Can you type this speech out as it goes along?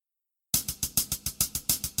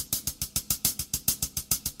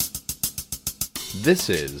This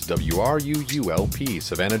is WRUULP,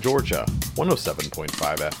 Savannah, Georgia, 107.5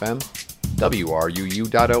 FM,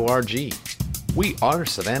 WRUU.org. We are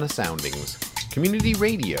Savannah Soundings, community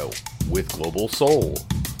radio with global soul.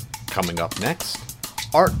 Coming up next,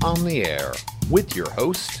 Art on the Air, with your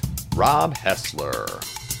host, Rob Hessler.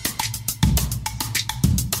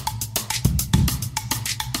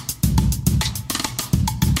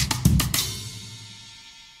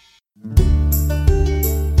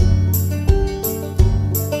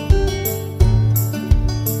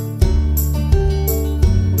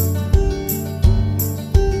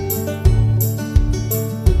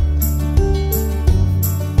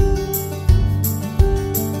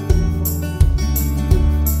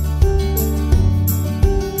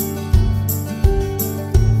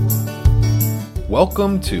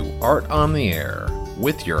 Welcome to Art on the Air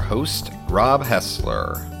with your host, Rob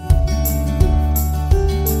Hessler.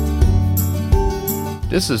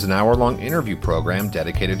 This is an hour-long interview program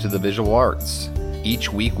dedicated to the visual arts.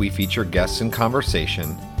 Each week we feature guests in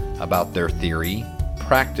conversation about their theory,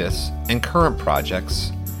 practice, and current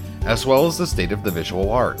projects, as well as the state of the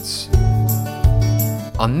visual arts.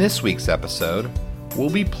 On this week's episode,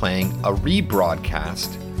 we'll be playing a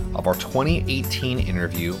rebroadcast of our 2018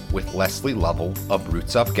 interview with Leslie Lovell of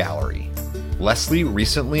Roots Up Gallery. Leslie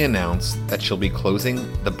recently announced that she'll be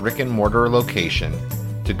closing the brick and mortar location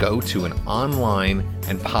to go to an online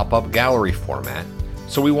and pop-up gallery format,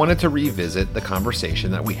 so we wanted to revisit the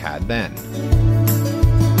conversation that we had then.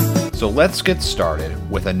 So let's get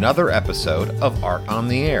started with another episode of Art on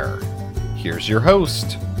the Air. Here's your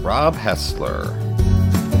host, Rob Hessler.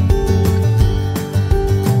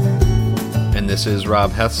 And this is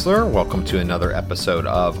Rob Hessler. Welcome to another episode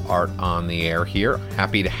of Art on the Air here.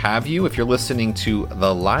 Happy to have you. If you're listening to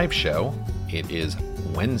the live show, it is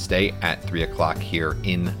Wednesday at 3 o'clock here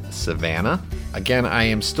in Savannah. Again, I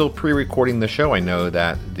am still pre-recording the show. I know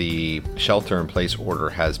that the shelter-in-place order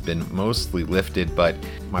has been mostly lifted, but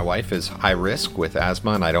my wife is high risk with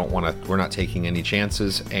asthma, and we're not taking any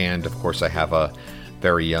chances. And of course, I have a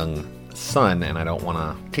very young son, and I don't want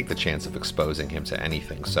to take the chance of exposing him to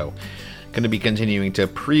anything. So going to be continuing to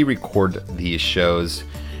pre-record these shows,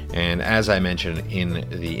 and as I mentioned in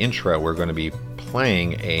the intro, we're going to be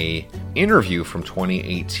playing a interview from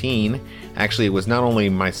 2018. Actually, it was not only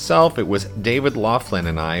myself, it was David Laughlin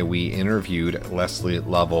and I. We interviewed Leslie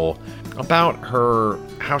Lovell about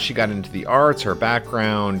how she got into the arts, her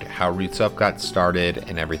background, how Roots Up got started,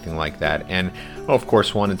 and everything like that. And of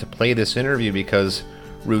course, wanted to play this interview because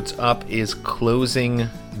Roots Up is closing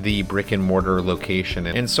the brick and mortar location.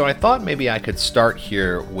 And so I thought maybe I could start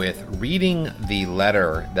here with reading the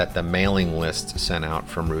letter that the mailing list sent out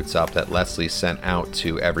from Roots Up, that Leslie sent out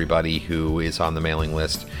to everybody who is on the mailing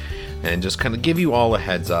list, and just kind of give you all a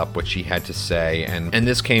heads up what she had to say. And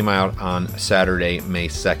this came out on Saturday, May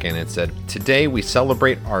 2nd. It said, "Today we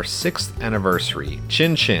celebrate our 6th anniversary.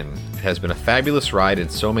 Chin Chin. It has been a fabulous ride in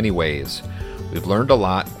so many ways. We've learned a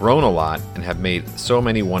lot, grown a lot, and have made so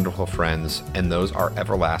many wonderful friends, and those are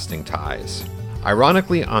everlasting ties.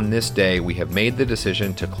 Ironically, on this day, we have made the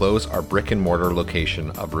decision to close our brick and mortar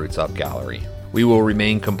location of Roots Up Gallery. We will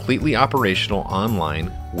remain completely operational online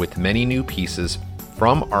with many new pieces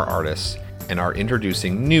from our artists, and are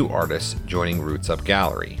introducing new artists joining Roots Up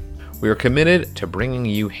Gallery. We are committed to bringing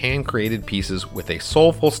you hand-created pieces with a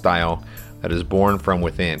soulful style that is born from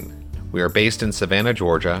within. We are based in Savannah,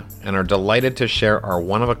 Georgia, and are delighted to share our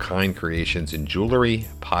one-of-a-kind creations in jewelry,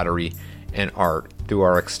 pottery, and art through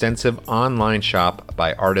our extensive online shop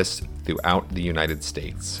by artists throughout the United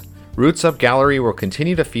States. Roots Up Gallery will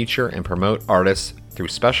continue to feature and promote artists through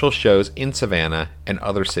special shows in Savannah and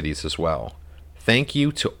other cities as well. Thank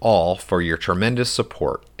you to all for your tremendous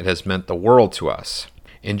support. It has meant the world to us.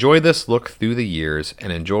 Enjoy this look through the years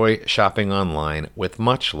and enjoy shopping online. With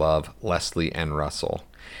much love, Leslie and Russell."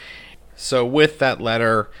 So with that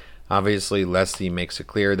letter, obviously Leslie makes it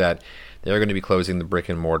clear that they're going to be closing the brick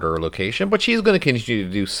and mortar location, but she's going to continue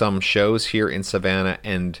to do some shows here in Savannah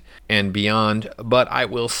and beyond. But I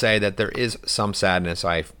will say that there is some sadness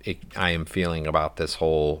I am feeling about this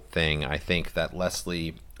whole thing. I think that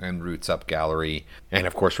Leslie and Roots Up Gallery, and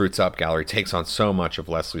of course Roots Up Gallery takes on so much of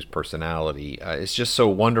Leslie's personality. It's just so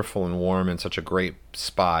wonderful and warm and such a great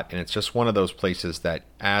spot, and it's just one of those places that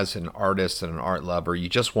as an artist and an art lover, you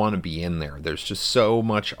just want to be in there. There's just so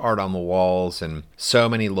much art on the walls and so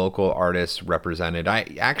many local artists represented. I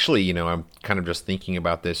actually, I'm kind of just thinking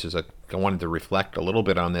about this I wanted to reflect a little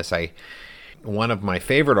bit on this. One of my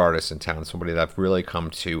favorite artists in town, somebody that I've really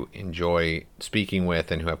come to enjoy speaking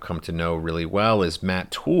with and who I've come to know really well, is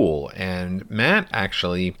Matt Toole. And Matt,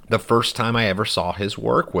 actually, the first time I ever saw his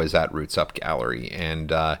work was at Roots Up Gallery.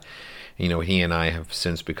 And he and I have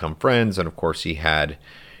since become friends, and of course he had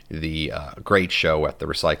the great show at the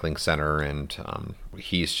recycling center, and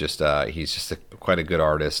he's just quite a good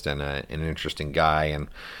artist and an interesting guy, and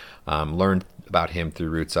learned about him through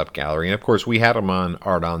Roots Up Gallery. And of course we had him on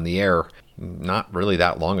Art on the Air not really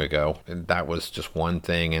that long ago, and that was just one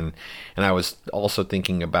thing. And I was also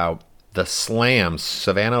thinking about the SLAM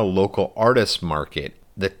Savannah Local Artists Market,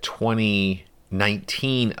 the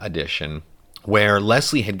 2019 edition, where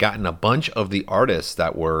Leslie had gotten a bunch of the artists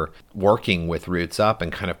that were working with Roots Up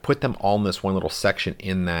and kind of put them all in this one little section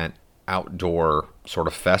in that outdoor sort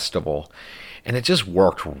of festival. And it just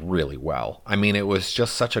worked really well. I mean, it was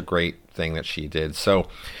just such a great thing that she did. So,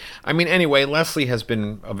 I mean, anyway, Leslie has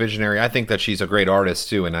been a visionary. I think that she's a great artist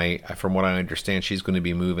too. And from what I understand, she's going to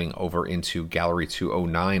be moving over into Gallery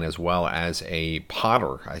 209 as well as a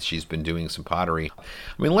potter, as she's been doing some pottery.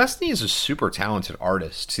 I mean, Leslie is a super talented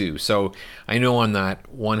artist too. So I know on that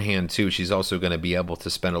one hand too, she's also going to be able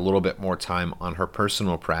to spend a little bit more time on her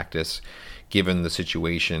personal practice, given the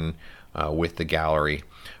situation with the gallery.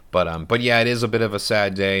 But yeah, it is a bit of a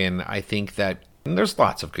sad day, and I think that there's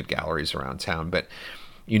lots of good galleries around town, but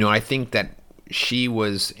I think that she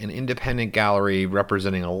was an independent gallery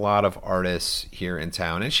representing a lot of artists here in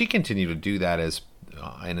town, and she continued to do that as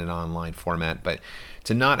in an online format. But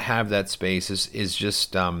to not have that space is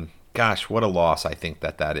just gosh, what a loss I think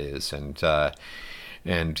that is. And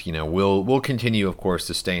we'll continue, of course,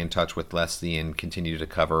 to stay in touch with Leslie and continue to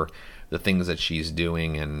cover the things that she's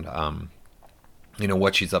doing, and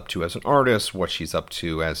what she's up to as an artist, what she's up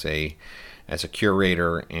to as a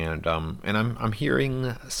curator, and I'm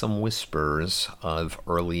hearing some whispers of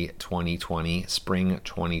early 2020, spring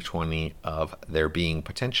 2020, of there being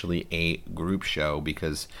potentially a group show,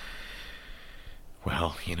 because,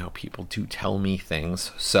 well, people do tell me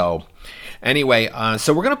things. So anyway,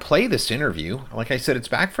 so we're going to play this interview. Like I said, it's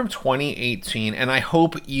back from 2018, and I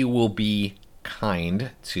hope you will be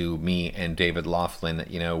kind to me and David Laughlin.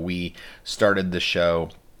 We started the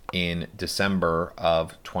show in December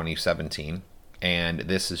of 2017, and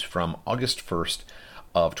this is from August 1st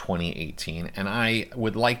of 2018, and I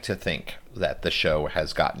would like to think that the show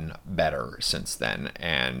has gotten better since then.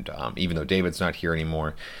 And even though David's not here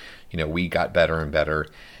anymore, we got better and better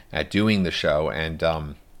at doing the show, and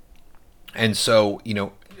so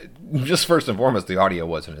just first and foremost, the audio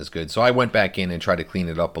wasn't as good, so I went back in and tried to clean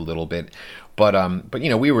it up a little bit. But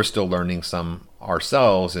we were still learning some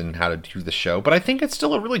ourselves and how to do the show. But I think it's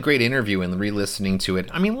still a really great interview, and re-listening to it,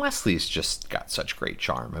 I mean, Leslie's just got such great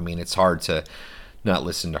charm. I mean, it's hard to not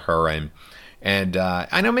listen to her. And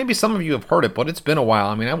I know maybe some of you have heard it, but it's been a while.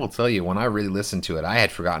 I mean, I will tell you, when I really listened to it, I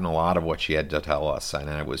had forgotten a lot of what she had to tell us, and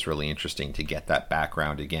it was really interesting to get that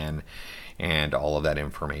background again and all of that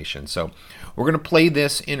information. So we're going to play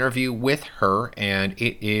this interview with her, and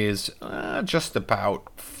it is just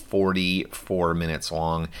about 44 minutes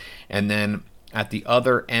long. And then at the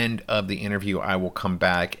other end of the interview, I will come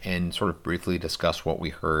back and sort of briefly discuss what we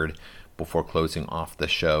heard before closing off the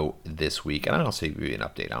show this week. And I'll also give you an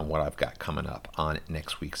update on what I've got coming up on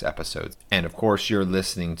next week's episode. And of course, you're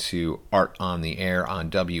listening to Art on the Air on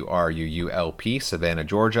WRUULP, Savannah,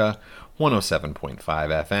 Georgia, 107.5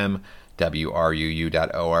 FM,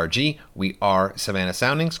 WRUU.org. We are Savannah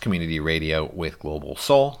Soundings, community radio with global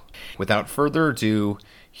soul. Without further ado,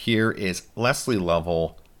 here is Leslie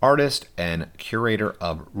Lovell, artist and curator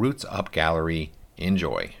of Roots Up Gallery.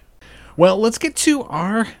 Enjoy. Well, let's get to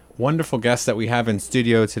our wonderful guest that we have in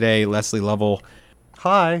studio today, Leslie Lovell.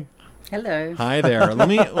 Hi. Hello. Hi there.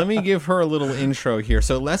 let me give her a little intro here.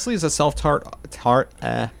 So Leslie is a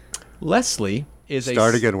self-taught Leslie is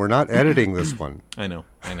Start again. We're not editing this one. I know.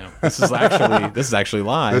 This is actually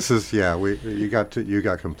live. This is you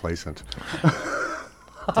got complacent.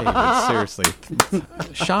 David, seriously.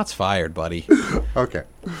 Shots fired, buddy. Okay.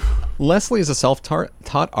 Leslie is a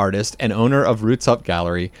self-taught artist and owner of Roots Up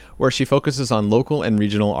Gallery, where she focuses on local and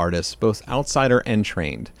regional artists, both outsider and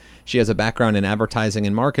trained. She has a background in advertising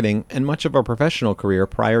and marketing, and much of her professional career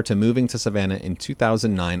prior to moving to Savannah in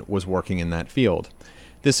 2009 was working in that field.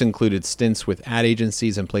 This included stints with ad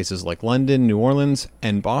agencies in places like London, New Orleans,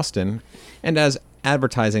 and Boston, and as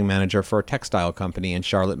advertising manager for a textile company in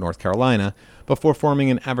Charlotte, North Carolina, before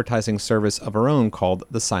forming an advertising service of her own called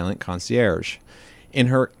The Silent Concierge. In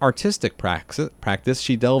her artistic practice,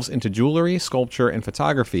 she delves into jewelry, sculpture, and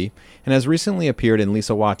photography, and has recently appeared in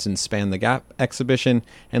Lisa Watson's Span the Gap exhibition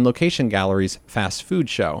and Location Gallery's Fast Food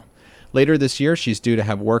Show. Later this year, she's due to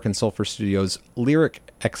have work in Sulphur Studios' Lyric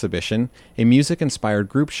exhibition, a music-inspired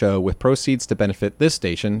group show with proceeds to benefit this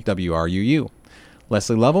station, WRUU.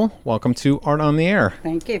 Leslie Lovell, welcome to Art on the Air.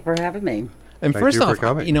 Thank you for having me. And Thank first you for off,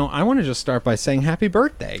 coming. I want to just start by saying happy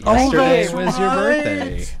birthday. Oh, Yesterday that's was your right.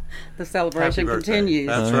 birthday. The celebration Happy birthday. continues.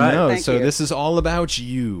 That's I right. know. Thank So you. this is all about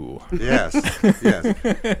you. Yes, yes.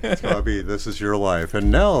 It's gonna be. This is your life. And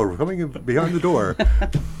now, coming in behind the door,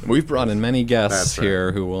 We've brought in many guests That's right.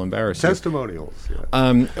 here who will embarrass you. testimonials.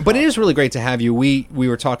 Yeah. But it is really great to have you. We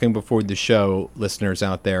were talking before the show, listeners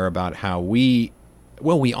out there, about how we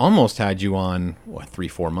almost had you on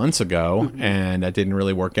 3-4 months ago, and that didn't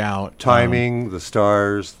really work out. Timing, the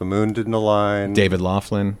stars, the moon didn't align. David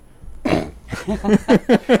Laughlin.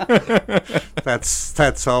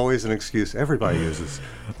 That's always an excuse everybody uses.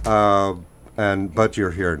 But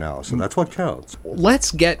you're here now, so that's what counts.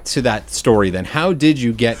 Let's get to that story then. How did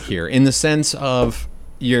you get here? In the sense of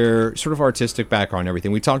your sort of artistic background and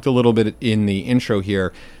everything. We talked a little bit in the intro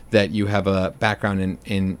here that you have a background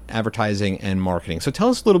in advertising and marketing. So tell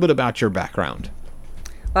us a little bit about your background.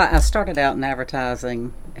 Well, I started out in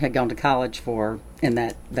advertising, had gone to college in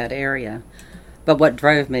that area. But what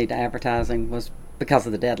drove me to advertising was because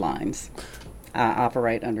of the deadlines. I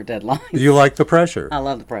operate under deadlines. You like the pressure. I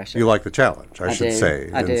love the pressure. You like the challenge, I should do. say,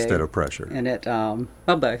 I do. instead of pressure. And it, well,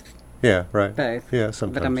 both. Yeah, right. Both. Yeah,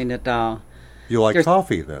 sometimes. But I mean, You like there's-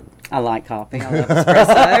 coffee then? I like coffee. I love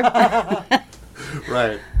espresso.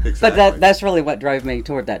 Right, But exactly. that's really what drove me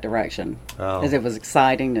toward that direction. Oh. Is it was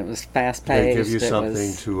exciting. It was fast paced. They give you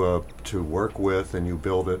something to work with, and you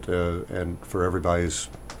build it, and for everybody's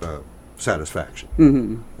satisfaction,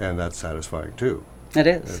 and that's satisfying too. It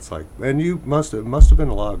is. It's like, and it must have been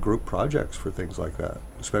a lot of group projects for things like that,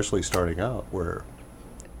 especially starting out, where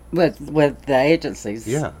With the agencies.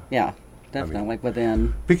 Yeah. Yeah, definitely.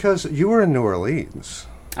 Within, because you were in New Orleans,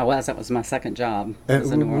 that was my second job. and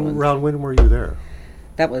Was in New Orleans. around when were you there?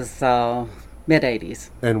 That was mid '80s.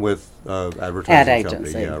 And with advertising Ad company,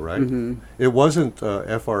 agency. yeah, right. It wasn't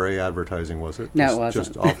FRA advertising, was it? No, it Just- wasn't.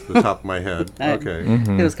 Just off the top of my head. Okay.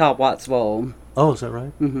 It was called Watts Wool. Oh, is that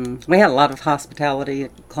right? We had a lot of hospitality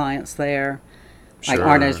clients there, like Sure.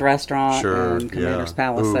 Arno's Restaurant Sure, and Commander's yeah.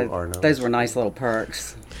 Palace. Ooh, So Arno's. those were nice little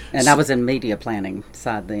perks. And I was in media planning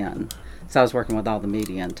side then, so I was working with all the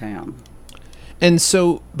media in town. And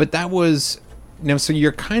so, but that was, so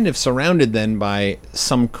you're kind of surrounded then by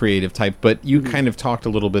some creative type, but you kind of talked a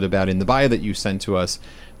little bit about in the bio that you sent to us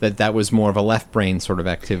that was more of a left brain sort of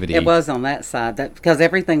activity. It was on that side, because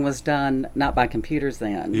everything was done not by computers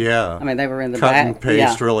then. Yeah. I mean, they were in the Cut back. and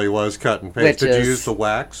paste yeah. really was cut and paste. Which Did you is- use the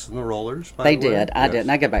wax and the rollers? By They the way? did. I Yes. didn't.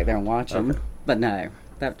 I go back there and watch them. Okay. But no,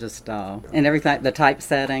 that just and everything, the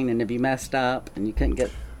typesetting, and if you messed up and you couldn't get,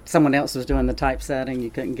 someone else was doing the typesetting, you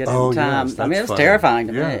couldn't get it Oh, in time. yes, I mean, that's it was fun. terrifying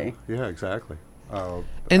to Yeah, me. yeah, exactly.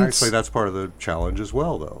 And Actually, that's part of the challenge as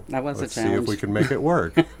well, though. That was a Let's see if challenge. we can make it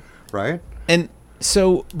work, right? And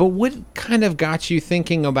so, but what kind of got you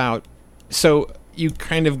thinking about, so you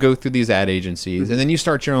kind of go through these ad agencies and then you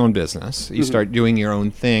start your own business. You start doing your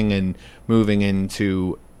own thing and moving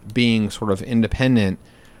into being sort of independent.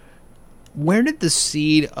 Where did the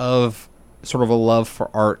seed of sort of a love for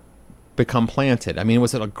art become planted? I mean,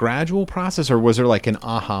 was it a gradual process or was there like an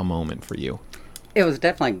aha moment for you? It was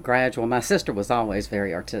definitely gradual. My sister was always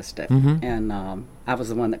very artistic, and I was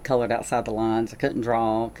the one that colored outside the lines. I couldn't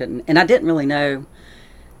draw, and I didn't really know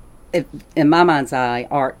if, in my mind's eye,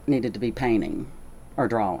 art needed to be painting or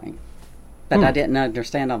drawing, but I didn't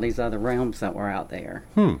understand all these other realms that were out there.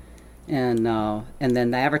 And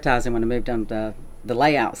then the advertising, when I moved on to the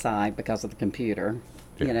layout side because of the computer,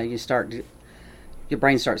 your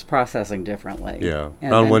brain starts processing differently. Yeah.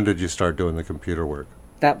 And Now, then when did you start doing the computer work?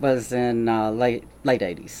 that was in late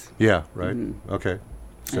 '80s. Yeah, right. Okay.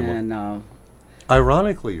 Similar. And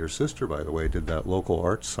Ironically, your sister, by the way, did that local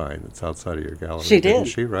art sign that's outside of your gallery. she didn't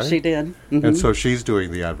did. She, right? She did. And so she's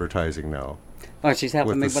doing the advertising now. Well, she's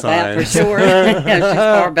helping me with with the that for sign. sure. Yeah, she's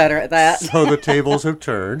far better at that. So the tables have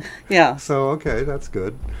turned. Yeah. So, okay, that's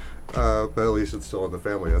good. But at least it's still in the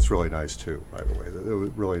family. That's really nice, too, by the way. It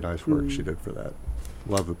was really nice work she did for that.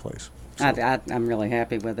 Love the place. So, I'm really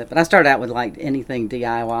happy with it. But I started out with like anything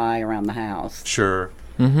DIY around the house. sure.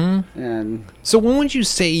 And So when would you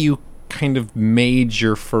say you kind of made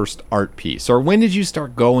your first art piece? Or when did you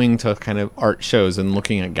start going to kind of art shows and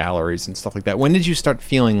looking at galleries and stuff like that? When did you start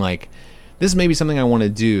feeling like this is maybe something I want to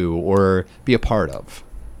do or be a part of?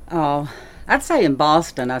 I'd say in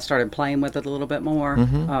Boston, I started playing with it a little bit more.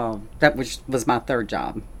 That was my third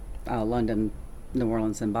job, London, New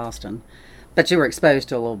Orleans, and Boston. But you were exposed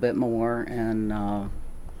to a little bit more, and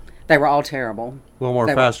they were all terrible. A little more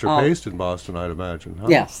They were faster all- paced in Boston, I'd imagine. Huh?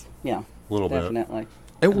 Yes, yeah, A little bit. definitely.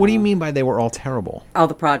 What do you mean by they were all terrible? All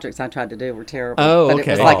the projects I tried to do were terrible. Oh, But it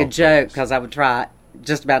okay. was like Oh. a joke because I would try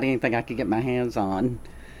just about anything I could get my hands on.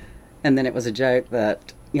 And then it was a joke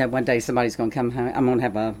that one day somebody's going to come home. I'm going to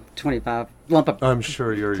have a 25 lump of I'm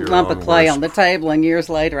sure you're your lump own of clay worst, on the table, and years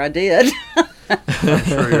later I did. I'm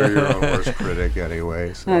sure you're your own worst critic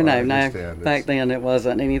anyway. So I know, understand. back then it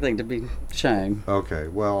wasn't anything to be shown. Okay,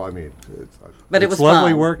 well, I mean, But it it's was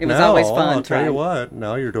lovely fun. work It was now. always fun I'll tell you trying. what,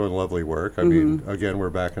 now you're doing lovely work. I mean, again, we're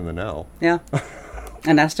back in the now. Yeah,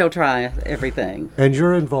 and I still try everything. And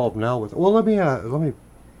you're involved now with. Well, let me.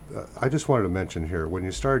 I just wanted to mention here when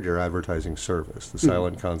you started your advertising service, the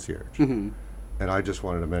Silent Concierge, and I just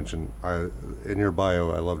wanted to mention, in your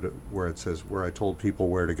bio, I loved it where it says where I told people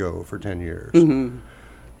where to go for 10 years,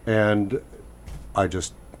 and I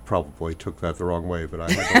just probably took that the wrong way, but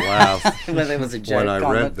I had to laugh Whether it was a joke when I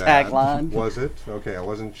on read the that. tagline. Was it? Okay, I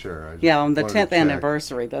wasn't sure. I just Yeah, on the wanted to 10th check.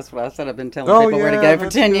 anniversary, that's what I said. I've been telling Oh, people where to yeah, go for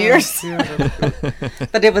that's 10 good. years. Yeah, that's good.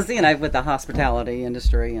 But it was, with the hospitality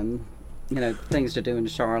industry and, things to do in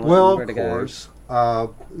Charlotte. Well, and where of to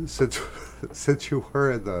course. Since you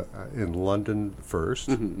were in London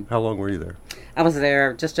 1st, how long were you there? go. I was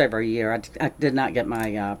there just over a year. I did not get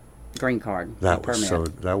my green card. That my was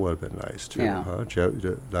permit. that would have been nice too, Yeah. huh?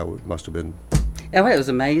 Must have been. Oh, it was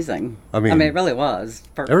amazing. I mean, it really was.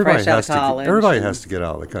 Everybody Fresh out has of college. everybody and- has to get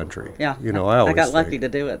out of the country. Yeah. I always got lucky think- to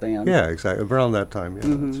do it then. Yeah, exactly. Around that time,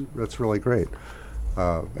 yeah, that's really great.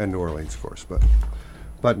 And New Orleans, of course,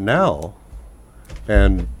 but now,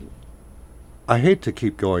 and I hate to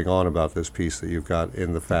keep going on about this piece that you've got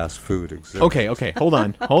in the fast food exhibit. Okay, hold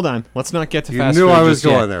on. Let's not get to You fast knew food I was just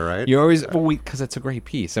yet. going there, right? You always, because it's a great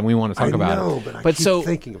piece, and we want to talk I about know, it. but I keep so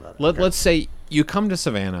thinking about it. Okay. Let's say you come to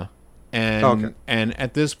Savannah, and Okay. and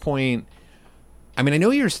at this point, I mean, I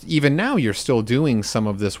know even now you're still doing some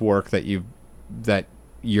of this work that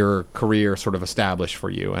your career sort of established for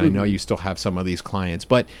you, and I know you still have some of these clients,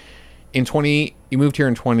 but you moved here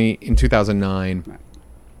in 2009. Right.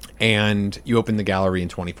 And you opened the gallery in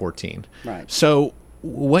 2014. Right. So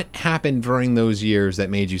what happened during those years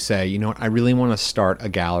that made you say, you know what, I really want to start a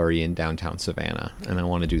gallery in downtown Savannah, and I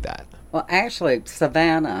want to do that? Well, actually,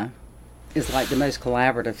 Savannah is like the most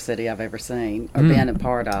collaborative city I've ever seen or been a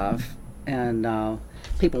part of. And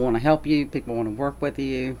people want to help you. People want to work with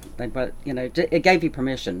you. But it gave you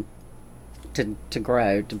permission to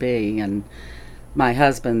grow, to be. And my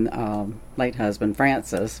husband, late husband,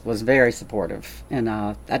 Francis, was very supportive. And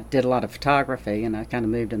I did a lot of photography, and I kind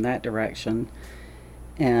of moved in that direction.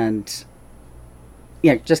 And,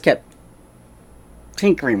 just kept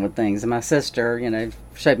tinkering with things. And my sister,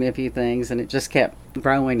 showed me a few things, and it just kept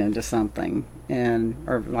growing into something,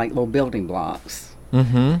 or like little building blocks.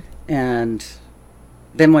 Mm-hmm. And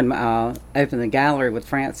then when I opened the gallery with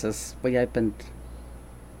Francis, we opened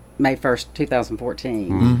May 1st, 2014.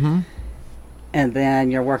 Mm-hmm. And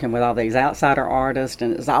then you're working with all these outsider artists,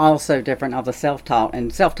 and it's all so different, all the self-taught.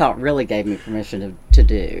 And self-taught really gave me permission to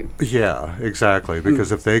do. Yeah, exactly.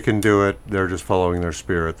 Because if they can do it, they're just following their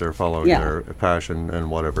spirit, they're following Yeah. their passion and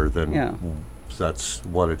whatever, then Yeah. that's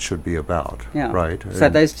what it should be about. Yeah. Right? So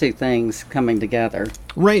And- those two things coming together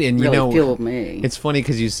Right, and really fueled me. it's funny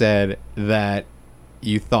because you said that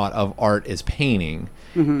you thought of art as painting,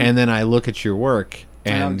 and then I look at your work,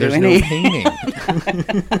 and don't there's do no any. painting.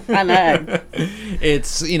 I know. It's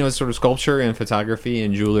sort of sculpture and photography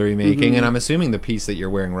and jewelry making, and I'm assuming the piece that you're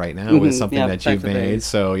wearing right now is something Yeah, that you've both of made. those.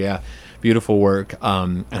 So yeah, beautiful work.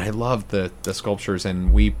 And I love the sculptures.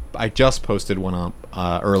 And I just posted one up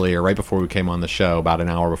earlier, right before we came on the show, about an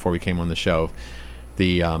hour before we came on the show.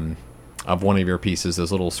 The of one of your pieces,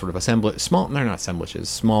 those little sort of they're not assemblages,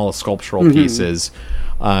 small sculptural pieces.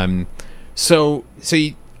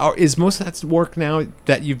 Is most of that work now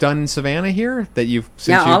that you've done in Savannah here that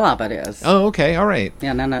All of it is. Oh, okay, all right.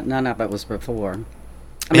 Yeah, none of it was before.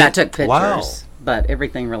 I mean, I took pictures, Wow. but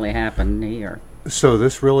everything really happened here. So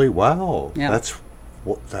this really, wow, Yeah.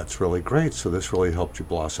 that's really great. So this really helped you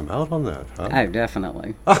blossom out on that, huh? Oh,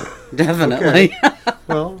 definitely. Definitely.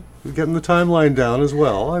 Well, we're getting the timeline down as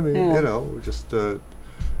well. I mean, Yeah. just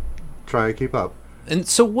try and keep up. And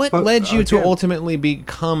so what But, led you to again- ultimately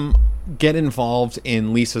get involved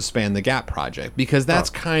in Lisa Span the Gap project? Because that's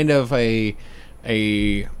kind of I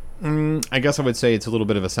guess I would say it's a little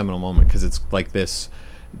bit of a seminal moment, because it's like this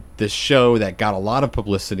show that got a lot of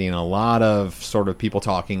publicity and a lot of sort of people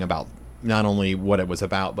talking about not only what it was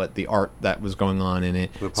about, but the art that was going on in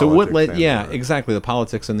it. The So what politics led, and yeah, the art. exactly, the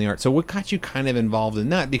politics and the art. So what got you kind of involved in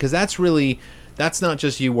that? Because that's not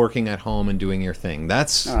just you working at home and doing your thing.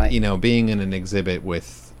 That's, All right. Being in an exhibit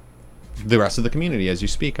with the rest of the community, as you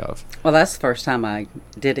speak of. Well, that's the first time I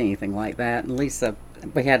did anything like that. And Lisa,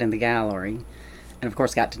 we had in the gallery, and of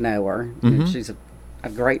course got to know her. Mm-hmm. And she's a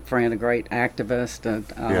great friend, a great activist,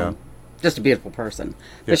 Yeah. just a beautiful person.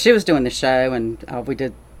 Yeah. But she was doing the show, and we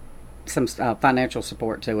did some financial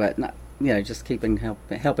support to it. Not, just helping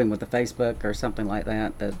with the Facebook or something like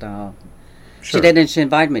that. She did, and she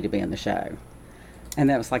invited me to be in the show. And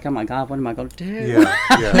that was like, oh my God, what am I going to do? Yeah.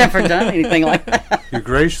 I've never done anything like that. You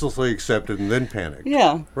graciously accepted and then panicked.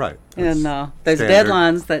 Yeah. Right. And those standard.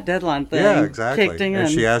 deadlines, that deadline thing Yeah, exactly. kicked in. And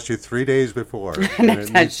she asked you 3 days before.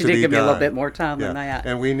 And she did give me a little bit more time than that.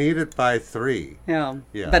 And we need it by 3. Yeah.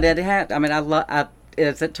 Yeah. But it had,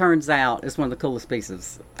 as it turns out, it's one of the coolest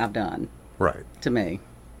pieces I've done. Right. To me.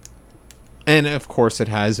 And of course, it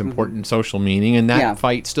has important social meaning, and that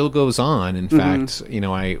fight still goes on. In fact,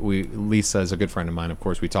 Lisa is a good friend of mine. Of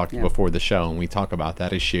course, we talked before the show, and we talk about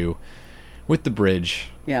that issue with the bridge.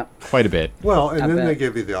 Yeah, quite a bit. Well, and then they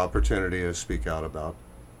give you the opportunity to speak out about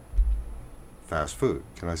fast food.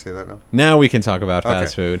 Can I say that now? Now we can talk about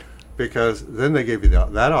fast food. Because then they gave you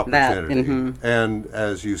that opportunity, and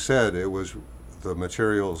as you said, the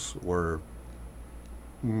materials were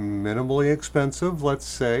minimally expensive, let's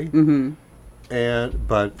say.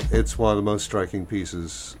 But it's one of the most striking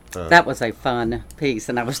pieces. That was a fun piece,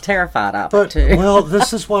 and I was terrified of it too. Well,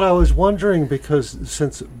 this is what I was wondering because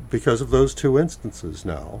of those 2 instances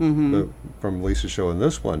now from Lisa's show and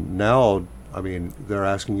this one. Now, I mean, they're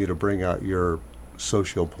asking you to bring out your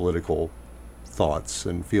socio-political thoughts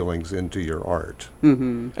and feelings into your art.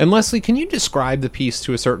 And Leslie, can you describe the piece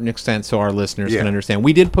to a certain extent so our listeners can understand?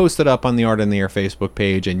 We did post it up on the Art on the Air Facebook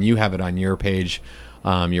page, and you have it on your page.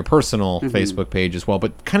 Your personal Facebook page as well,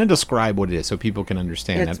 but kind of describe what it is so people can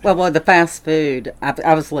understand that. Well, the fast food,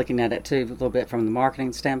 I was looking at it too a little bit from the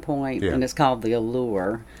marketing standpoint, and it's called The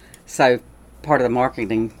Allure. So part of the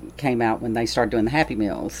marketing came out when they started doing the Happy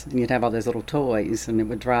Meals, and you'd have all those little toys, and it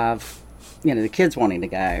would drive, the kids wanting to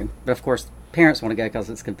go. But of course, parents want to go because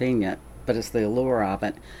it's convenient, but it's the allure of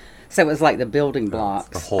it. So it was like the building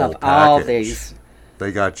blocks of all these.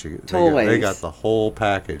 They got you. Toys. They got the whole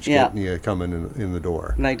package getting you coming in the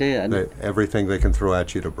door. They did. Everything they can throw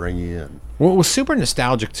at you to bring you in. Well, it was super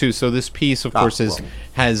nostalgic, too. So this piece, of course,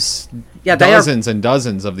 has dozens and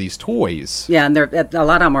dozens of these toys. Yeah, and a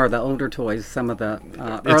lot of them are the older toys, some of the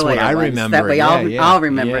earlier what I ones remember. that we all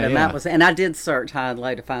remembered. And that was, and I did search high and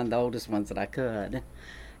low to find the oldest ones that I could.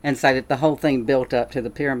 And so that the whole thing built up to the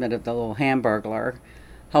pyramid of the little Hamburglar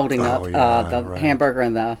holding up the hamburger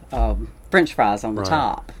and the French fries on the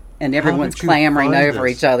top, and everyone's clamoring over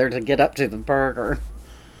each other to get up to the burger.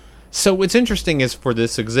 So what's interesting is for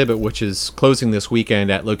this exhibit, which is closing this weekend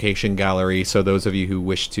at Location Gallery, so those of you who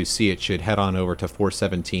wish to see it should head on over to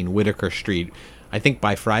 417 Whitaker Street. I think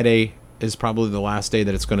by Friday is probably the last day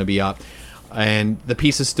that it's going to be up. And the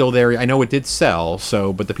piece is still there. I know it did sell,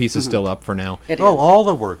 but the piece is still up for now. All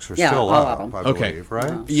the works are still all up, of them. I believe,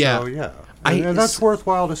 right? Yeah. So, yeah. And that's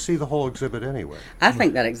worthwhile to see the whole exhibit anyway. I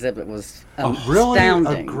think that exhibit was really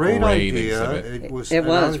astounding. A great idea. Exhibit. It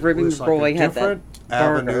was. Ruben Roy had that different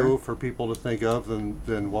avenue for people to think of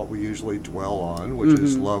than what we usually dwell on, which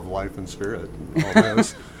is love, life, and spirit. And all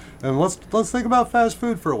this. And let's think about fast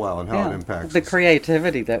food for a while and how it impacts the us.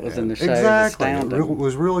 creativity that was in the show. Exactly, was astounding. it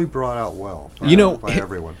was really brought out well. By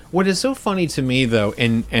everyone. What is so funny to me, though,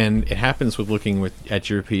 and it happens with looking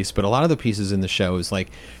at your piece, but a lot of the pieces in the show is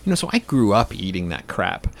like, so I grew up eating that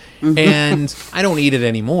crap, and I don't eat it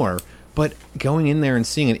anymore. But going in there and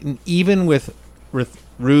seeing it, and even with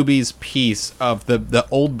Ruby's piece of the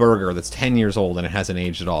old burger that's 10 years old and it hasn't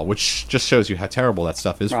aged at all, which just shows you how terrible that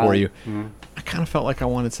stuff is for you. I kind of felt like I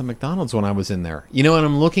wanted some McDonald's when I was in there, and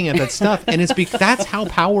I'm looking at that stuff, and it's that's how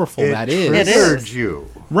powerful that is. It triggered you,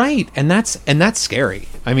 right? And that's scary.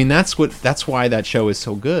 I mean, that's why that show is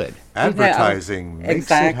so good. Advertising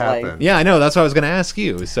makes it happen. Yeah, I know. That's what I was going to ask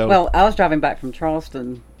you. So, well, I was driving back from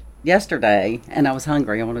Charleston yesterday, and I was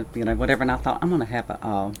hungry. I wanted, whatever, and I thought I'm going to have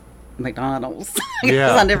a McDonald's.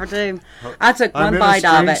 Yeah. I never do. I took one bite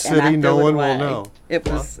of it and I threw no it one away. will know.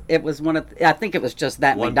 It was one of. I think it was just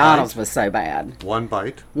that One McDonald's bite? was so bad. One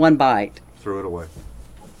bite, Threw it away.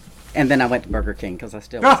 And then I went to Burger King because I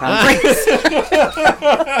still was hungry.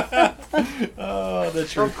 The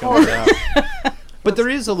truth comes out. But there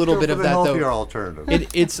is a little bit of that, though. Healthier alternative.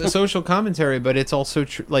 It's a social commentary, but it's also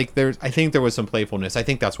like I think there was some playfulness. I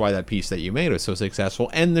think that's why that piece that you made was so successful,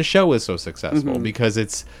 and the show was so successful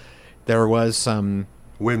because there was some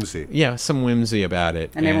whimsy. Yeah, some whimsy about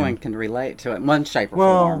it, and everyone can relate to it in one shape or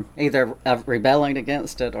form, either rebelling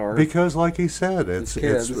against it or because, like he said,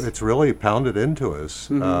 it's really pounded into us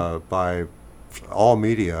by all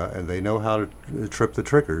media, and they know how to trip the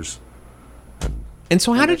triggers. And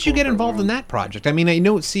so how did you get involved in that project? I mean,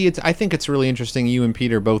 I think it's really interesting. You and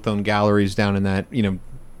Peter both own galleries down in that,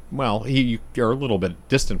 well, you're a little bit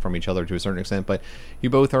distant from each other to a certain extent, but you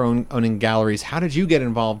both are owning galleries. How did you get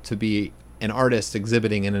involved to be an artist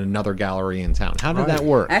exhibiting in another gallery in town? How did that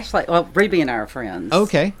work? Actually, well, Ruby and I are friends.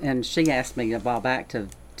 Okay. And she asked me a while back to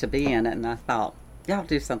be in it, and I thought, y'all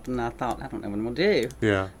do something. And I thought, I don't know what I'm going to do.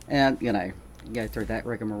 Yeah. And, go through that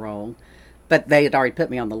rigmarole. But they had already put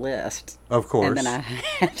me on the list. Of course. And then I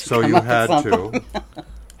had to So come you up with had something. to.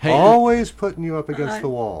 Hey, Always putting you up against the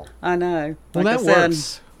wall. I know. well, Like that I said,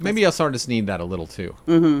 works. Maybe us artists need that a little too.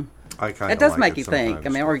 I kind of It does like make it you think.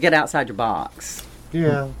 sometimes. Or get outside your box.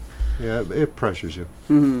 Yeah. Yeah, it pressures you.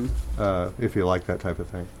 If you like that type of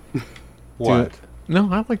thing. What?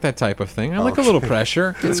 No, I like that type of thing. I like a little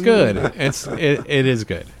pressure. It's good. It is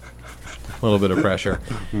good. A little bit of pressure.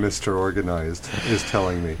 Mr. Organized is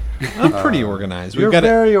telling me. I'm pretty organized. You're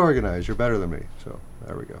very organized. You're better than me. So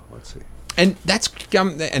there we go. Let's see. And that's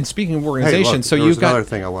and speaking of Hey, organization, look, so there you've was got. another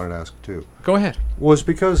thing I wanted to ask too. Go ahead. Was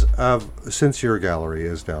because of since your gallery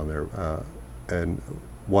is down there, and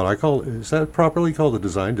what I call is that properly called the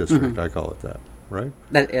design district? I call it that, right?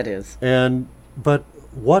 That it is. But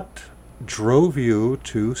what drove you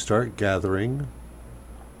to start gathering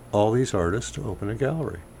all these artists to open a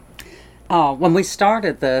gallery? When we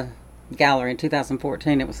started the gallery in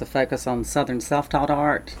 2014, it was a focus on Southern self-taught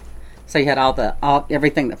art. So you had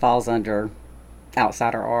everything that falls under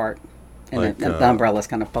outsider art, and Like, the umbrella's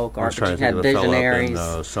kind of folk I was art. trying But to you think had of the fellow visionaries.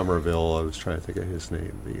 up in Somerville. I was trying to think of his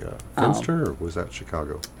name. The Finster, or was that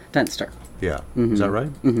Chicago? Finster. Yeah, is that right?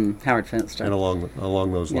 Howard Finster. And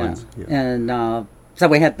along those lines. Yeah. And so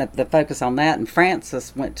we had the focus on that. And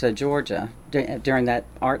Francis went to Georgia during that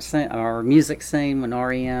art scene or music scene when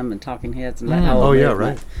REM and Talking Heads and that whole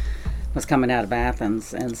movement was coming out of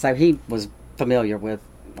Athens. And so he was familiar with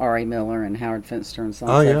R.A. Miller and Howard Finster and so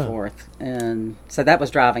on and so forth. And so that was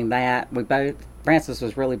driving that. Francis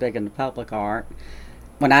was really big into public art.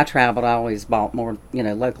 When I traveled, I always bought more,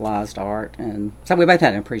 localized art. And so we both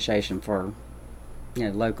had an appreciation for,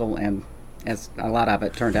 local, and as a lot of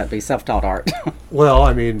it turned out to be self-taught art. Well,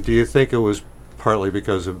 I mean, do you think it was partly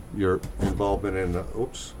because of your involvement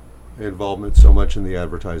involvement so much in the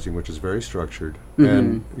advertising, which is very structured,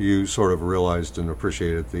 and you sort of realized and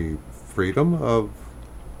appreciated the freedom of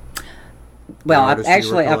Well, artists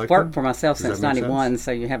you were I've worked collecting? for myself Does that since make '91, sense?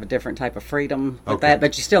 so you have a different type of freedom with Okay. that,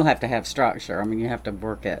 but you still have to have structure. I mean, you have to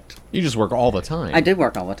work it. You just work all the time. I do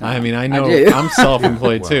work all the time. I mean, I know do. I'm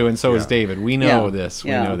self-employed too, and so is yeah. David. We know Yeah. this. We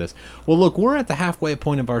Yeah. know this. Well, look, we're at the halfway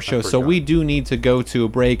point of our show, so forgot. we do need to go to a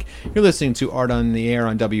break. You're listening to Art on the Air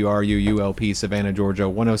on WRUU-LP, Savannah, Georgia,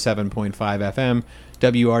 107.5 FM,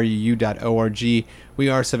 WRUU.org. We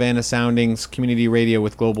are Savannah Soundings, community radio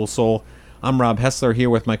with global soul. I'm Rob Hessler here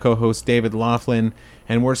with my co-host David Laughlin,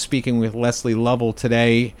 and we're speaking with Leslie Lovell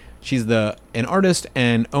today. She's an artist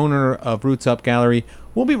and owner of Roots Up Gallery.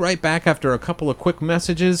 We'll be right back after a couple of quick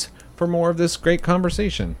messages for more of this great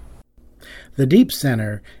conversation. The Deep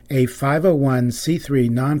Center, a 501c3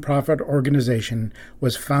 nonprofit organization,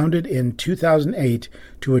 was founded in 2008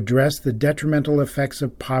 to address the detrimental effects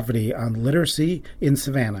of poverty on literacy in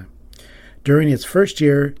Savannah. During its first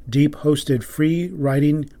year, Deep hosted free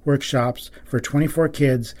writing workshops for 24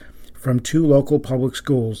 kids from 2 local public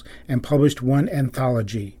schools and published 1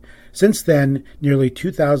 anthology. Since then, nearly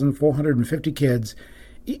 2,450 kids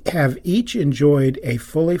have each enjoyed a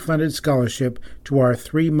fully funded scholarship to our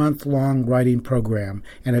 3-month-long writing program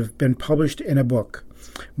and have been published in a book.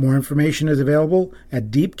 More information is available at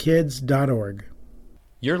deepkids.org.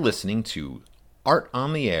 You're listening to Art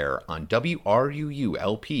on the Air on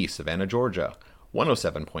WRUU-LP, Savannah, Georgia,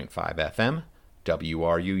 107.5 FM,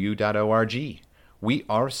 WRUU.org. We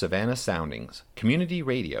are Savannah Soundings, community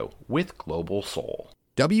radio with global soul.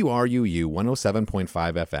 WRUU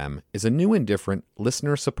 107.5 FM is a new and different,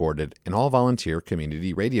 listener-supported, and all-volunteer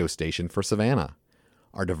community radio station for Savannah.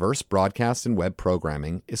 Our diverse broadcast and web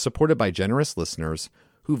programming is supported by generous listeners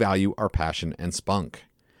who value our passion and spunk.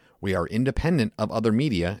 We are independent of other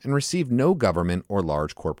media and receive no government or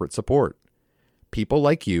large corporate support. People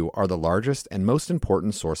like you are the largest and most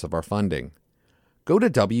important source of our funding. Go to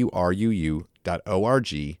WRUU.org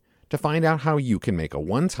to find out how you can make a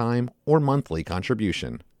one-time or monthly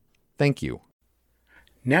contribution. Thank you.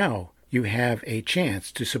 Now you have a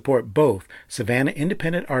chance to support both Savannah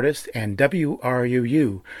Independent Artists and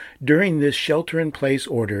WRUU during this shelter-in-place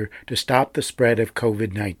order to stop the spread of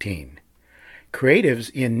COVID-19. Creatives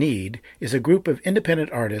in Need is a group of independent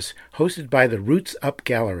artists hosted by the Roots Up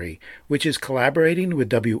Gallery, which is collaborating with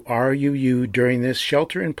WRUU during this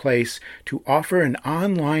shelter-in-place to offer an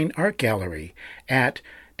online art gallery at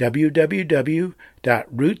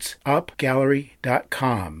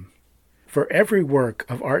www.rootsupgallery.com. For every work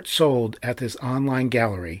of art sold at this online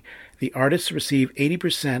gallery, the artists receive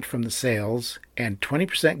 80% from the sales and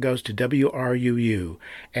 20% goes to WRUU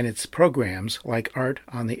and its programs like Art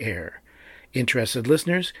on the Air. Interested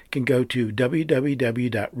listeners can go to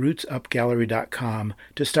www.rootsupgallery.com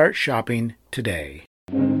to start shopping today.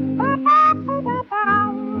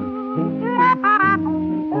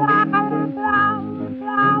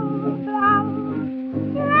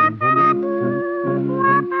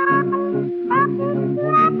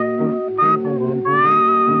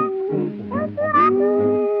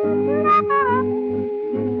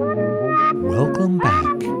 Welcome back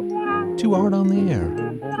to Art on the Air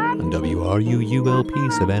on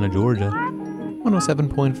WRUU-LP Savannah, Georgia,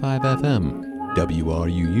 107.5 FM,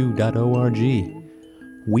 WRUU.org.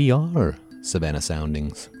 We are Savannah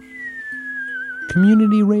Soundings.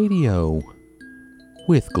 Community radio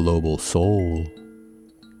with global soul.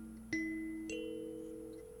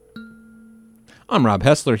 I'm Rob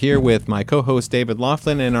Hessler here with my co-host David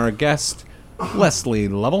Laughlin and our guest Leslie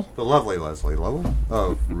Lovell. The lovely Leslie Lovell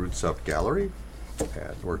of Roots Up Gallery.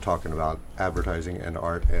 And we're talking about advertising and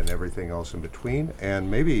art and everything else in between,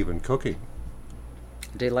 and maybe even cooking.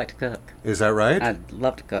 I do like to cook. Is that right? I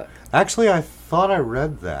love to cook. Actually, I thought I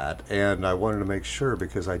read that, and I wanted to make sure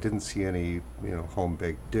because I didn't see any,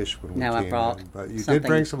 home-baked dish when we No, came I brought in. But you did something.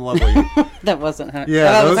 bring some lovely... That wasn't her.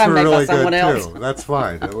 Yeah, that was those were made by really someone good, else. too. That's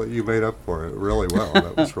fine. You made up for it really well.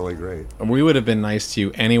 That was really great. We would have been nice to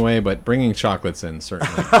you anyway, but bringing chocolates in,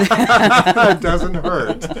 certainly. It doesn't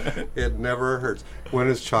hurt. It never hurts. When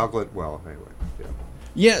is chocolate... Well, anyway, yeah.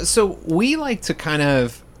 Yeah, so we like to kind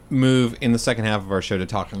of move in the second half of our show to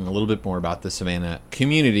talking a little bit more about the Savannah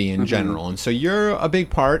community in general. And so you're a big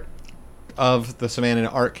part of the Savannah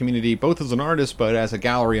art community, both as an artist, but as a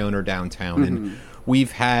gallery owner downtown. And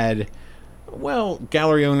we've had,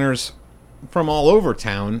 gallery owners from all over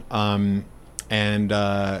town. And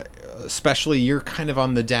especially you're kind of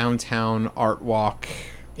on the downtown art walk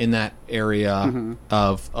in that area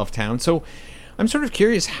of town. So I'm sort of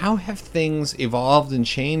curious, how have things evolved and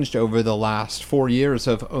changed over the last 4 years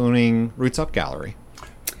of owning Roots Up Gallery?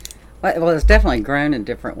 Well, it's definitely grown in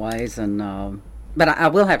different ways, and but I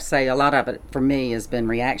will have to say a lot of it for me has been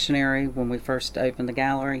reactionary. When we first opened the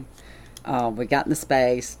gallery, we got in the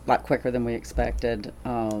space a lot quicker than we expected,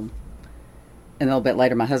 and a little bit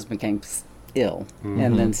later, my husband became ill,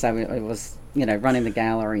 and then so it was running the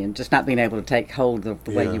gallery and just not being able to take hold of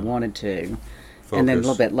the way you wanted to. Focus. And then a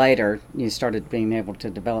little bit later, you started being able to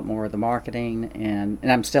develop more of the marketing, and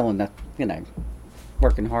I'm still in the,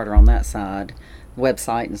 working harder on that side,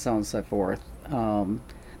 website and so on and so forth.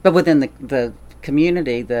 But within the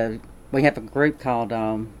community, we have a group called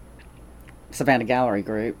Savannah Gallery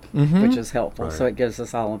Group, which is helpful. Right. So it gives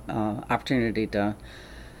us all opportunity to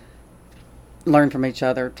learn from each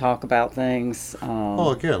other, talk about things,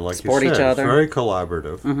 Well, again, like support you said, each other. very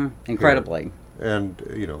collaborative. Incredibly. Yeah. And,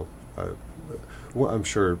 I'm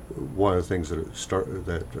sure one of the things that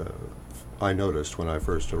I noticed when I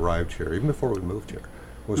first arrived here, even before we moved here,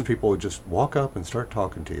 was people would just walk up and start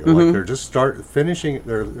talking to you. Like they're just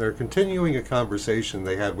they're continuing a conversation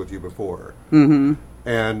they had with you before.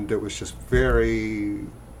 And it was just very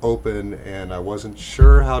open, and I wasn't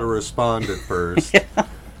sure how to respond at first.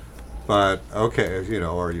 But, okay,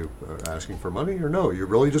 are you asking for money or no? You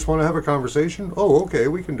really just want to have a conversation? Oh, okay,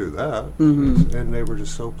 we can do that. And they were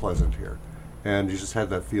just so pleasant here. And you just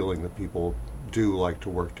had that feeling that people do like to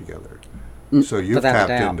work together. So you've Without a tapped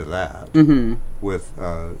doubt. into that with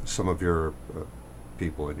some of your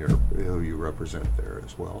people in who you represent there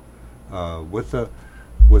as well. With the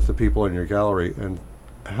people in your gallery, and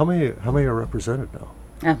how many are represented now?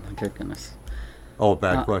 Oh my goodness. Oh,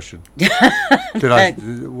 bad question. Did I?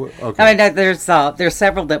 Okay. I mean, there's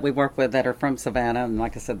several that we work with that are from Savannah, and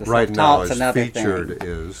like I said, the Right now, self-taught's is another featured thing.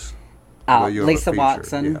 is well, you have a Lisa feature.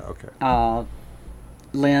 Watson, Yeah, okay.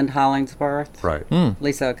 Lynn Hollingsworth, Right.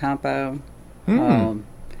 Lisa Ocampo,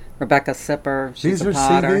 Rebecca Sipper. She's These a are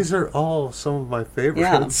potter. these are all some of my Yeah,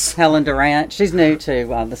 favorites. Helen Durant. She's new to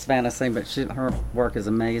the Savannah scene, but her work is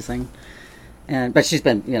amazing. But she's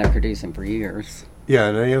been producing for years. Yeah,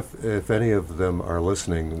 and if any of them are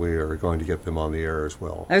listening, we are going to get them on the air as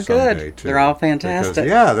well. Oh, someday, good. Too, They're all fantastic.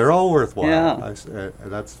 Because, they're all worthwhile. Yeah.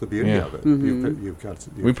 That's the beauty Yeah. of it. You've got.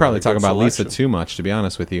 We probably got a talk good about Lisa selection. too much, to be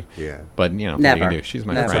honest with you. Yeah. But, what do you Never. do? She's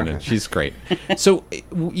my Never. friend, and she's great. So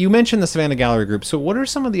you mentioned the Savannah Gallery Group. So what are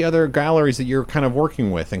some of the other galleries that you're kind of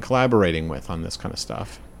working with and collaborating with on this kind of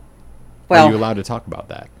stuff? Well, are you allowed to talk about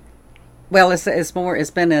that? Well,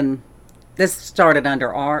 it's been in. This started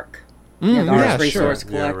under ARC, the yeah, Arts Resource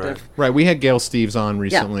sure. Yeah, right. Collective. Right, we had Gail Steves on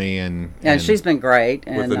recently, and she's been great.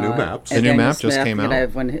 And, the new maps. and The new Daniel map just Smith, came you out. know,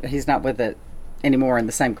 when he's not with it anymore in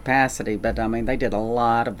the same capacity, but I mean, they did a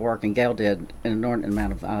lot of work, and Gail did an inordinate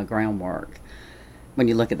amount of groundwork. When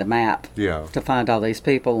you look at the map, Yeah. to find all these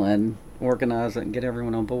people and organize it and get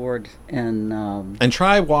everyone on board, and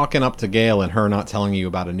try walking up to Gail and her not telling you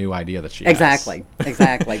about a new idea that she has. exactly.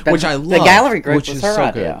 But Which I the love, gallery group which was is her so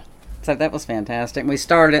idea. So that was fantastic. And we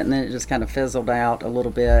started it, and then it just kind of fizzled out a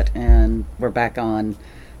little bit, and we're back on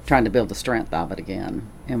trying to build the strength of it again.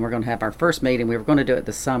 And we're going to have our first meeting. We were going to do it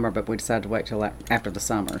this summer, but we decided to wait till after the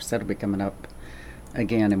summer. So it'll be coming up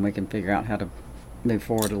again, and we can figure out how to move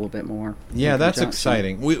forward a little bit more. Yeah, in that's conjunction.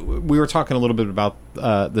 exciting. We were talking a little bit about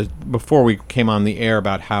before we came on the air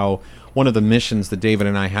about how one of the missions that David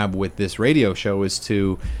and I have with this radio show is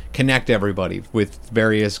to connect everybody with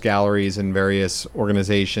various galleries and various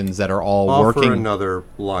organizations that are all Offer working. another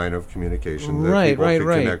line of communication that Right, people right, can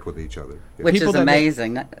right. connect with each other. Yeah. Which People is that-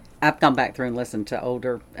 amazing. I've gone back through and listened to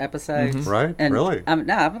older episodes. Right? And Really? I've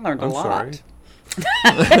learned a I'm lot. sorry.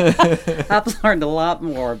 I've learned a lot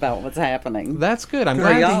more about what's happening. That's good. I'm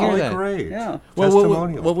glad to hear Really that. great. Yeah. Well,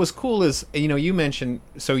 Testimonial. what was cool is, you mentioned,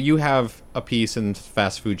 so you have a piece in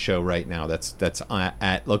Fast Food Show right now that's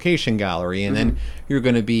at Location Gallery, and then you're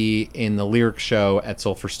going to be in the Lyric Show at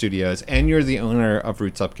Sulphur Studios, and you're the owner of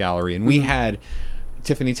Roots Up Gallery, and we had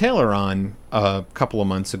Tiffany Taylor on a couple of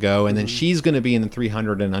months ago, and then she's going to be in the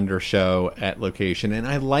 300 and Under show at Location, and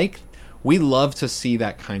we love to see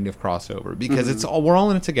that kind of crossover because we're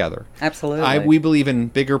all in it together. Absolutely. We believe in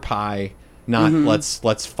bigger pie, not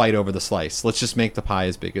let's fight over the slice. Let's just make the pie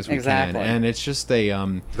as big as we Exactly. can. And it's just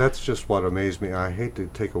That's just what amazed me. I hate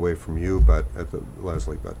to take away from you,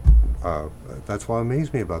 Leslie, but that's what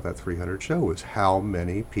amazed me about that 300 show is how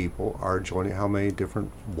many people are joining, how many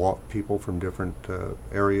different people from different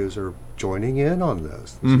areas are joining in on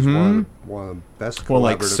this. This is one of the best collaborative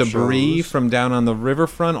like Sabri shows. from down on the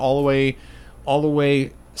riverfront all the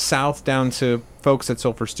way south down to folks at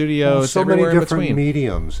Sulphur Studios, so many everywhere in different between.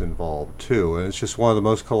 mediums involved too, and it's just one of the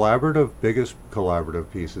most biggest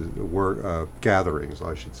collaborative pieces, gatherings,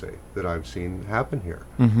 I should say, that I've seen happen here,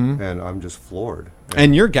 and I'm just floored.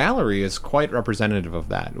 And your gallery is quite representative of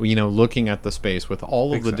that. Looking at the space with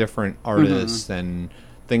all of the different artists and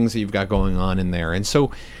things that you've got going on in there. And so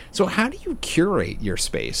how do you curate your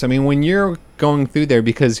space? I mean, when you're going through there,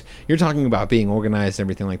 because you're talking about being organized and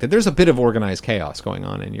everything like that, there's a bit of organized chaos going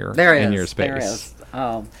on in your your space. There is.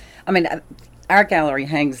 I mean, our gallery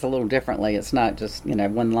hangs a little differently. It's not just,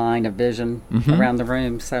 one line of vision around the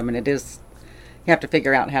room. So, I mean, you have to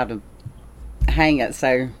figure out how to hang it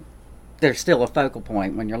so there's still a focal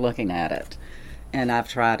point when you're looking at it. And I've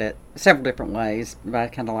tried it several different ways, but I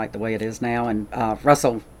kind of like the way it is now. And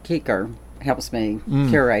Russell Keeker helps me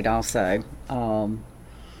curate also.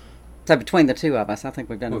 So between the two of us, I think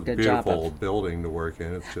we've done a good job Beautiful of. building to work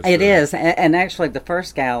in. It's just It is, and actually the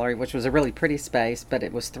first gallery, which was a really pretty space, but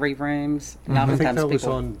it was 3 rooms. And I think oftentimes that was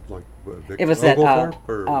people. on It was at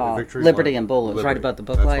Oglethorpe or Victory Liberty Line? and Bull. It was right above the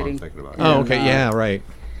Book That's Lady. What I'm thinking about. Oh, okay, yeah, right.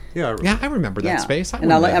 Yeah, Yeah, I remember that Yeah, space. and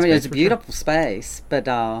remember I that mean, space it's a for beautiful space, but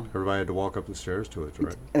everybody had to walk up the stairs to it,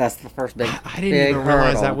 right? that's the first big. sure. I didn't big even realize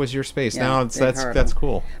hurdle. that was your space. Yeah, Now big that's hurdle.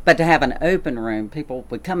 cool. But to have an open room, people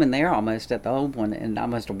would come in there almost at the old one and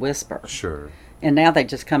almost a whisper. Sure. And now they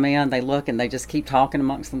just come in, they look, and they just keep talking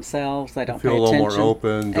amongst themselves. They don't Feel pay a little more attention.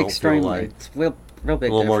 open, don't feel Extremely. like- It's real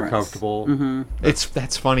big A little more difference. comfortable.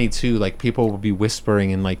 That's funny too. Like people will be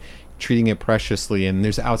whispering and like treating it preciously, and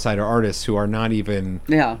there's outsider artists who are not even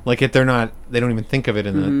Yeah. like they don't even think of it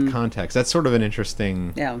in the context. That's sort of an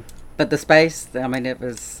interesting. Yeah. But the space, I mean, it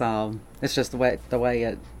was, it's just the way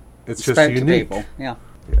it It's just spoke to unique. people. Yeah.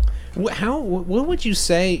 What would you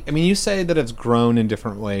say? I mean, you say that it's grown in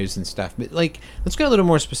different ways and stuff, but like, let's get a little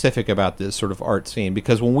more specific about this sort of art scene,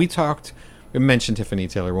 because when we mentioned Tiffany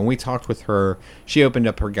Taylor. When we talked with her, she opened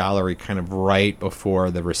up her gallery kind of right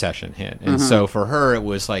before the recession hit. And so for her, it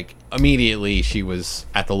was like immediately she was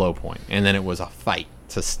at the low point. And then it was a fight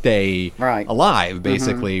to stay Right. alive,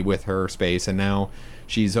 basically, with her space. And now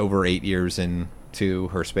she's over 8 years into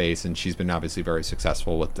her space, and she's been obviously very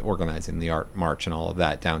successful with organizing the art march and all of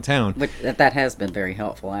that downtown. Which, that has been very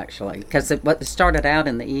helpful, actually. Because it started out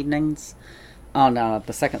in the evenings on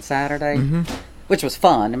the second Saturday, which was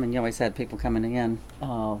fun. I mean, you always had people coming in.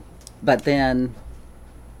 But then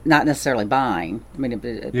not necessarily buying. I mean,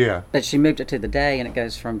 Yeah. But she moved it to the day, and it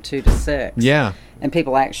goes from 2 to 6. Yeah. And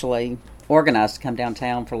people actually organize to come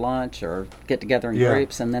downtown for lunch or get together in Yeah.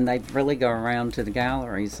 groups, and then they really go around to the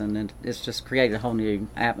galleries, and it's just created a whole new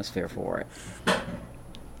atmosphere for it.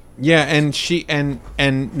 Yeah, and she and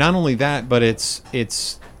not only that, but it's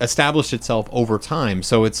established itself over time.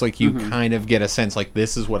 So it's like you kind of get a sense like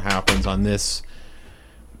this is what happens on this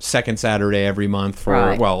second Saturday every month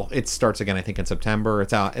for well, it starts again I think in September.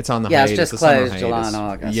 It's on the hiatus. It's just closed July and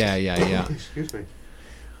August. Yeah. Excuse me.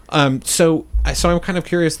 So I'm kind of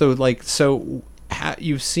curious though, like, so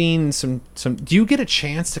you've seen some. Do you get a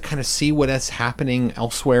chance to kind of see what is happening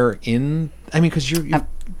elsewhere in? I mean, because you've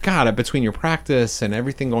got it between your practice and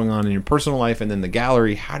everything going on in your personal life, and then the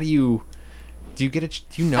gallery. How do do you get it?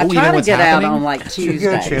 Do you know even what's happening? I try to get out on like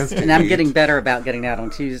Tuesdays, and I'm getting better about getting out on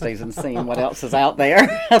Tuesdays and seeing what else is out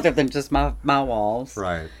there other than just my walls.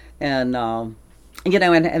 Right. And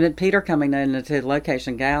and Peter coming into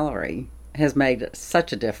Location Gallery has made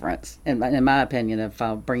such a difference, in my opinion,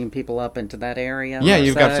 of bringing people up into that area. Yeah,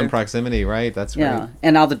 you've got some proximity, right? That's right. Yeah,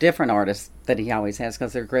 and all the different artists that he always has,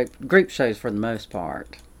 because they're group shows for the most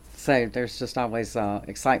part. So there's just always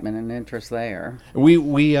excitement and interest there. We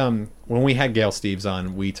when we had Gail Steves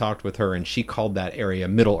on, we talked with her, and she called that area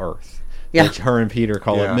Middle Earth. Yeah, like her and Peter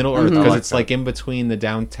call it Middle Earth because it's like in between the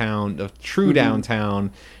downtown, the true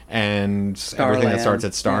downtown, and everything that starts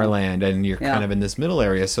at Starland, and you're kind of in this middle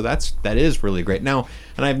area. So that is really great. Now,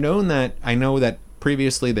 and I know that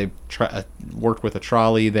previously they worked with a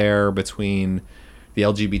trolley there between the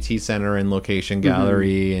LGBT Center and Location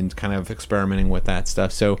Gallery and kind of experimenting with that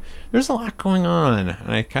stuff. So there's a lot going on, and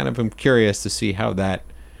I kind of am curious to see how that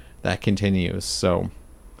continues. So.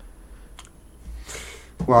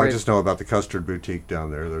 Well, I just know about the Custard Boutique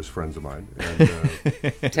down there. There's friends of mine. And,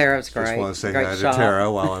 Tara's great. Just want to say great hi shop. to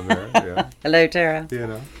Tara while I'm there. Yeah. Hello, Tara. You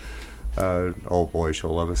know. Oh, boy,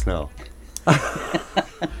 she'll love us now.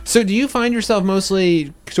 So do you find yourself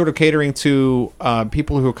mostly sort of catering to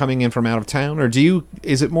people who are coming in from out of town, or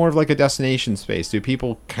is it more of like a destination space? Do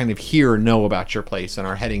people kind of hear or know about your place and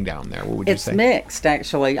are heading down there? What would you say? It's mixed,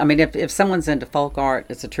 actually. I mean, if someone's into folk art,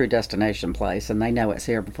 it's a true destination place, and they know it's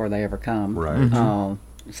here before they ever come. Right.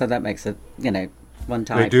 So that makes it, one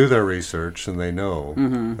type. They do their research and they know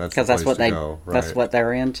that's the place to go. Right. That's what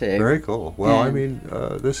they're into. Very cool. Well, I mean,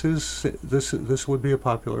 this would be a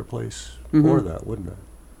popular place for that, wouldn't it?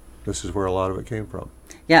 This is where a lot of it came from.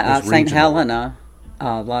 Yeah, St. Helena.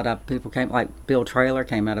 A lot of people came, like Bill Traylor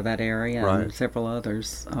came out of that area, and several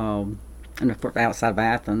others, and outside of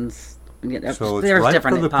Athens. So it's there's right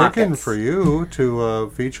different for the pockets. picking for you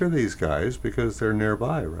to feature these guys because they're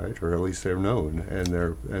nearby, right? Or at least they're known,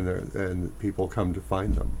 and people come to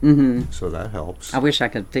find them. Mm-hmm. So that helps. I wish I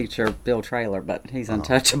could feature Bill Traylor, but he's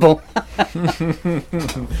untouchable.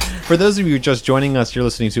 For those of you just joining us, you're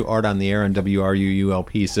listening to Art on the Air on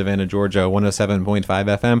WRUULP Savannah, Georgia, 107.5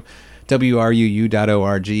 FM.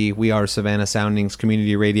 WRUU.org. We are Savannah Soundings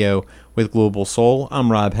Community Radio with Global Soul.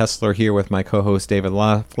 I'm Rob Hessler here with my co-host David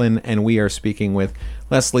Laughlin, and we are speaking with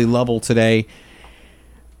Leslie Lovell today.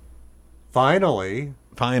 Finally.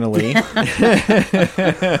 How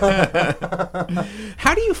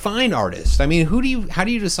do you find artists? I mean, how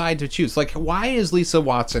do you decide to choose? Like, why is Lisa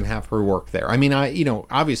Watson have her work there? I mean,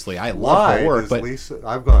 obviously I love her work, but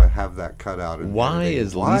I'm going to have that cut out. Why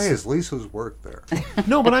is Lisa's work there?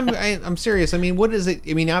 No, but I'm serious. I mean, what is it?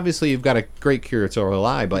 I mean, obviously you've got a great curatorial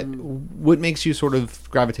eye, but what makes you sort of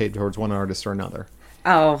gravitate towards one artist or another?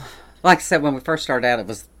 Oh, like I said, when we first started out, it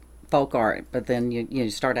was folk art, but then you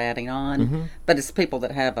start adding on. But it's people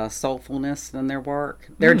that have a soulfulness in their work.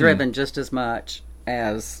 They're driven just as much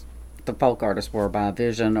as the folk artists were by a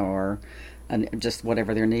vision or just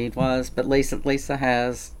whatever their need was. But Lisa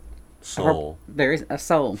has soul, a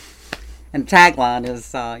soul, and the tagline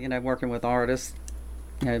is working with artists,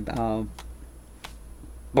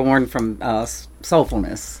 born from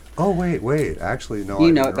soulfulness. Oh, wait. Actually, no.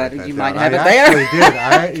 You know it better. You might have it there. I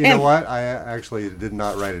actually did. You know what? I actually did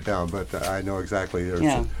not write it down, but I know exactly.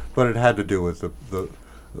 But it had to do with the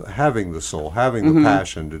having the soul, having the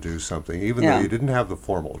passion to do something, even though you didn't have the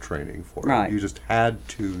formal training for it. You just had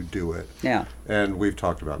to do it. Yeah. And we've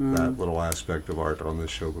talked about that little aspect of art on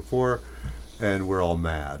this show before, and we're all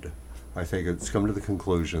mad. I think it's come to the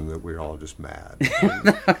conclusion that we're all just mad.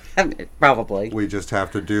 Probably. We just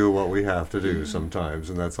have to do what we have to do sometimes,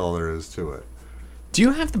 and that's all there is to it. Do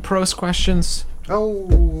you have the pros questions?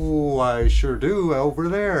 Oh, I sure do over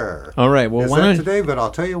there. All right. Well, is that today? But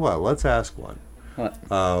I'll tell you what. Let's ask one. What?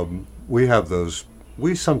 We have those.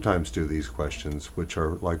 We sometimes do these questions, which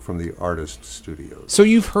are like from the artist studios. So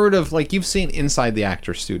you've heard of, you've seen Inside the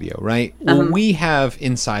Actor Studio, right? Well, we have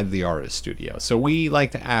Inside the Artist Studio. So we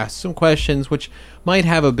like to ask some questions which might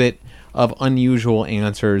have a bit of unusual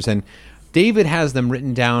answers. And David has them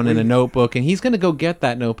written down in a notebook, and he's going to go get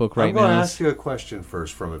that notebook right now. I'm going to ask you a question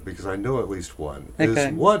first from it, because I know at least one.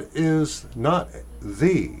 Okay. What is not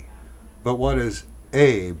the, but what is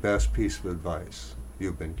a best piece of advice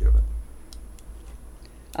you've been given?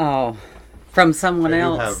 Oh, from someone And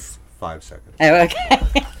else. you have 5 seconds. Oh,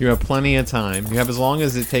 okay. You have plenty of time. You have as long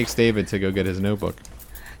as it takes David to go get his notebook.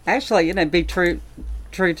 Actually, be true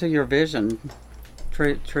to your vision,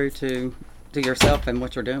 true to yourself and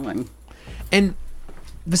what you're doing.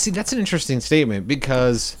 But see, that's an interesting statement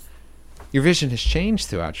because your vision has changed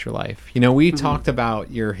throughout your life. We talked about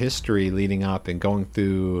your history leading up and going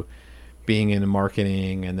through being in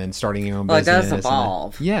marketing and then starting your own Well, it business. does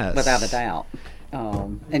evolve, Yes. without a doubt.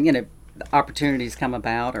 Opportunities come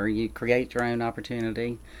about, or you create your own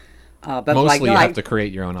opportunity. But Mostly you have to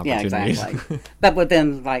create your own yeah, opportunities. exactly. But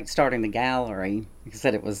within starting the gallery, like I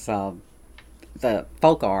said, it was the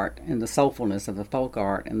folk art and the soulfulness of the folk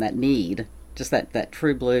art and that need, just that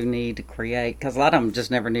true blue need to create. Because a lot of them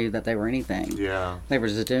just never knew that they were anything. Yeah. They were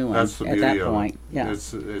just doing That's the at beauty that of point. it. Yeah.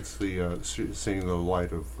 It's the seeing the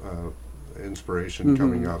light of inspiration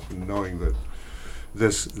coming up and knowing that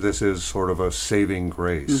this is sort of a saving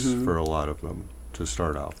grace for a lot of them to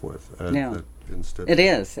start off with. Yeah. Instead It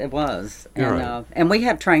is. It was. You're And right. and we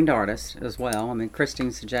have trained artists as well. Christine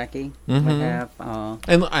Sajecki. We have.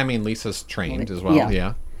 And Lisa's trained as well. Yeah.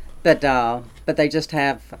 Yeah. But they just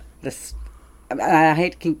have this. I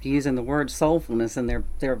hate to keep using the word soulfulness in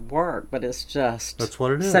their work, but it's just That's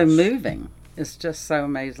what it so is. moving. It's just so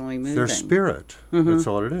amazingly moving. their spirit. That's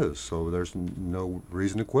all it is. So there's no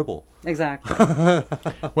reason to quibble. Exactly.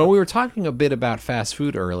 Well, we were talking a bit about fast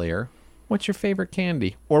food earlier. What's your favorite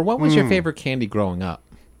candy? Or what was your favorite candy growing up?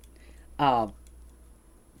 What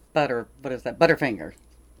is that? Butterfinger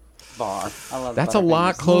bar. I love. That's a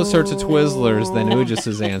lot closer to Twizzlers than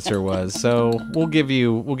Ujas's answer was. So we'll give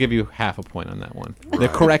you half a point on that one. The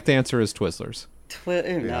correct answer is Twizzlers. Let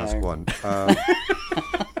me ask No, one.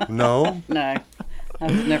 No? no. I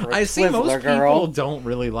was never a I see most Twizzler girl. people don't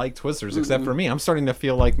really like Twizzlers, except for me. I'm starting to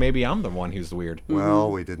feel like maybe I'm the one who's weird. Well,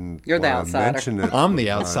 we didn't You're the wanna outsider. mention it. I'm the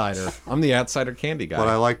outsider. I'm the outsider candy guy. But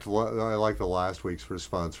I liked the last week's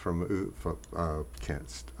response from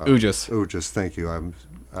Ujas. Ujas, thank you.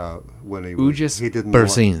 When he Ujas he didn't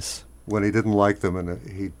Bersins. when he didn't like them, and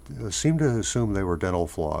he seemed to assume they were dental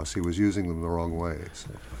floss. He was using them the wrong way. So.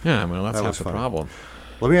 Yeah, well, that's That half was the fun. problem.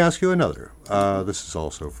 Let me ask you another. This is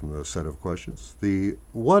also from the set of questions.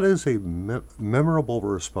 What is a memorable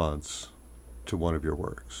response to one of your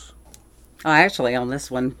works? Actually, on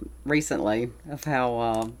this one recently, of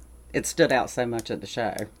how it stood out so much at the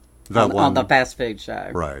show. That on the fast food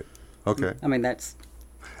show. Right. Okay. That's.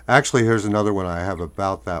 Actually, here's another one I have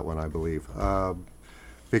about that one, I believe.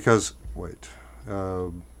 Because, wait.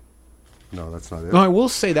 No, that's not it. No, I will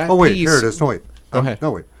say that Oh, wait, piece... here it is. No, wait. Go ahead.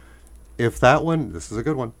 No, wait. If that one, this is a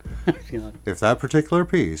good one. You know, If that particular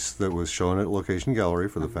piece that was shown at Location Gallery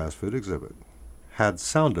for the fast food exhibit had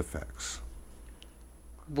sound effects,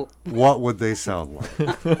 well, what would they sound like?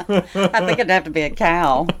 I think it'd have to be a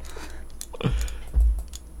cow.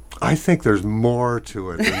 I think there's more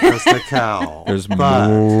to it than just a cow. There's but-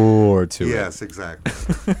 more to it. Yes, exactly.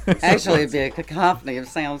 Actually, it'd be a cacophony of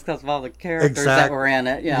sounds because of all the characters that were in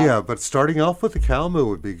it. Yeah. Yeah, but starting off with the cow moo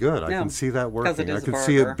would be good. I Yeah, can see that 'cause it working. I is a can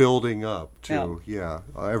see burger. it building up to,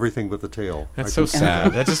 everything but the tail. That's I so can-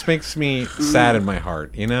 sad. That just makes me sad in my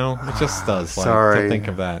heart, you know? It just does. Like, Sorry. to think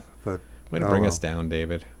of that. But, Way to oh bring well. us down,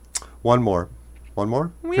 David. One more. One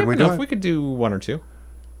more? We Can have we do enough. it? We could do one or two.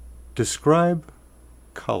 Describe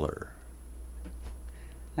color.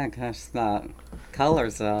 Oh gosh,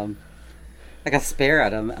 colors, like a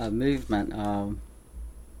spirit, a movement,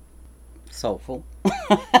 soulful.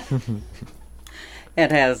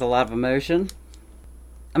 It has a lot of emotion.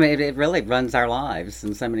 I mean, it really runs our lives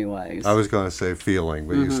in so many ways. I was going to say feeling,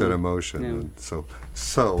 but you said emotion. Yeah. And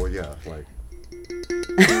so yeah, like.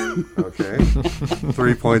 Okay.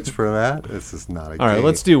 3 points for that. This is not a game. All right,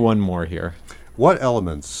 let's do one more here. What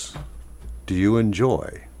elements do you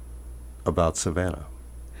enjoy about Savannah?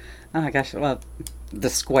 Oh gosh, well, the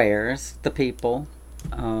squares, the people,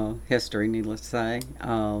 history, needless to say,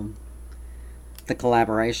 the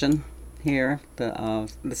collaboration here, the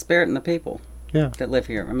spirit and the people Yeah. that live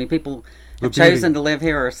here. I mean, people The have chosen beauty. to live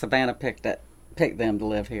here, or Savannah picked them to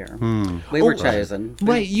live here. We were chosen.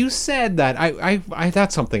 Right, you said that. I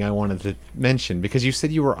that's something I wanted to mention because you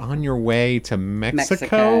said you were on your way to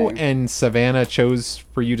Mexico. And Savannah chose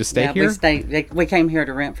for you to stay Yeah, here. we came here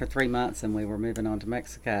to rent for 3 months, and we were moving on to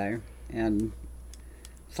Mexico, and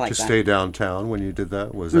it's like To that. stay downtown when you did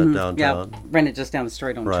that? Was that Yeah, downtown? rented just down the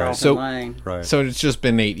street on Right. Charlton So- Lane. Right. So it's just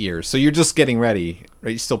been 8 years. So you're just getting ready. Are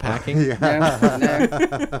you still packing? yeah.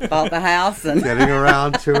 No. Bought the house and Getting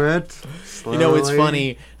around to it. You know, it's slowly.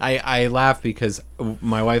 funny. I laugh because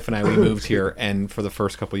my wife and I, we moved here, and for the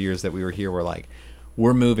first couple of years that we were here, we're like,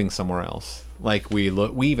 we're moving somewhere else. Like we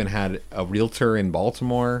even had a realtor in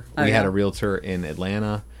Baltimore. Oh, we had yeah. a realtor in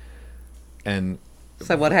Atlanta, and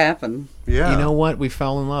So what happened? Yeah. you know what? We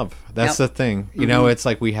fell in love. That's Yep. the thing. You know, it's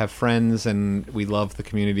like we have friends and we love the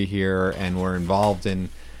community here, and we're involved in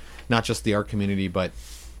not just the art community, but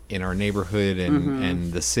in our neighborhood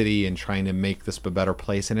and the city, and trying to make this a better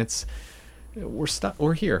place. And we're stuck.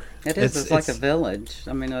 We're here. It is. It's like a village.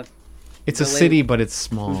 I mean, it's a really- city, but it's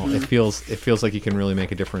small. It feels like you can really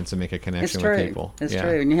make a difference and make a it's connection true. with people. It's Yeah.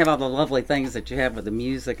 true. And you have all the lovely things that you have with the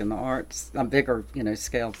music and the arts, bigger,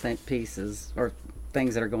 scale pieces or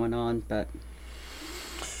things that are going on. But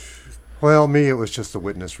Well, me, it was just the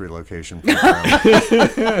witness relocation program.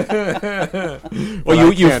 Well,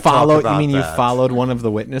 I you can't talk followed. You about mean you that. followed one of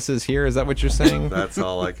the witnesses here? Is that what you're saying? That's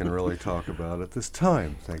all I can really talk about at this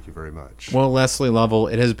time. Thank you very much. Well, Leslie Lovell,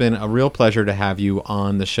 it has been a real pleasure to have you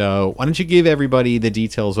on the show. Why don't you give everybody the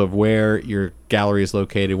details of where your gallery is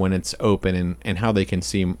located when it's open, and how they can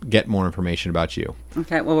get more information about you?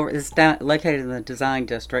 okay, well, it's located in the Design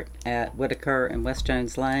District at Whitaker and West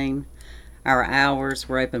Jones Lane. Our hours,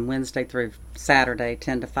 we're open Wednesday through Saturday,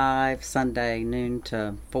 10 to 5, Sunday, noon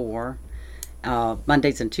to 4.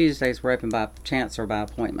 Mondays and Tuesdays, we're open by chance or by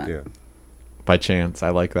appointment. Yeah. By chance, I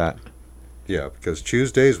like that. Yeah, because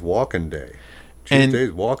Tuesday's walking day. And-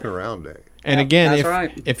 Tuesday's walking around day. And Yep, again, that's if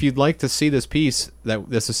right. if you'd like to see this piece,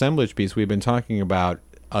 this assemblage piece we've been talking about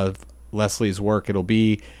of Leslie's work, it'll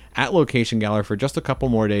be at Location Gallery for just a couple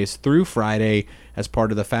more days through Friday as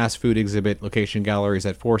part of the fast food exhibit. Location Galleries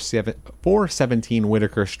at 417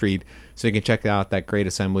 Whitaker Street, so you can check out that great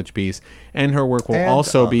assemblage piece. And her work will And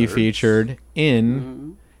also be others. featured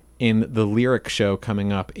in the Lyric Show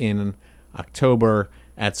coming up in October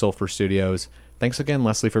at Sulphur Studios. Thanks again,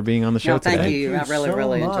 Leslie, for being on the show No, thank today. you. I really, so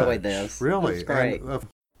really much. enjoyed this. Really. It's great. And,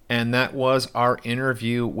 And that was our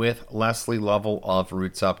interview with Leslie Lovell of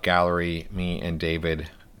Roots Up Gallery. Me and David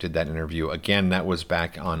did that interview. Again, that was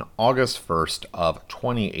back on August 1st of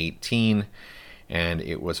 2018. And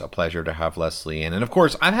it was a pleasure to have Leslie in. And of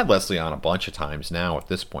course, I've had Leslie on a bunch of times now at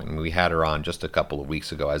this point. And we had her on just a couple of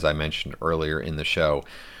weeks ago, as I mentioned earlier in the show,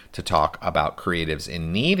 to talk about Creatives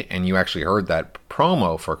in Need. And you actually heard that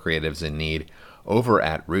promo for Creatives in Need over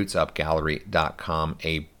at rootsupgallery.com,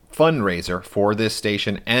 a fundraiser for this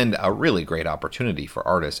station and a really great opportunity for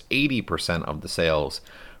artists. 80% of the sales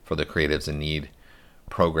for the Creatives in Need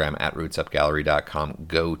program at rootsupgallery.com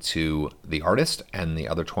go to the artist, and the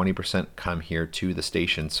other 20% come here to the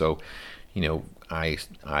station. So,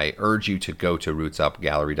 I urge you to go to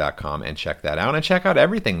rootsupgallery.com and check that out, and check out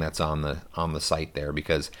everything that's on the site there,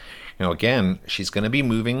 because again, she's going to be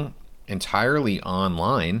moving entirely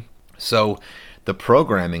online. So the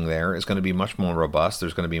programming there is going to be much more robust.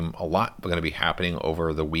 There's going to be a lot going to be happening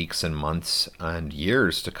over the weeks and months and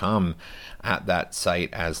years to come at that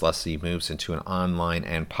site as Leslie moves into an online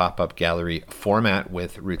and pop-up gallery format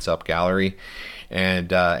with Roots Up Gallery. And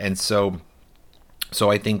so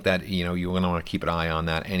I think that, you're going to want to keep an eye on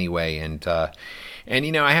that anyway. And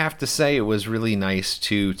I have to say, it was really nice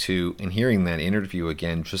to in hearing that interview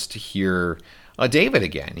again, just to hear David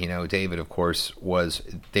again. David, of course,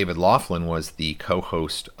 David Laughlin was the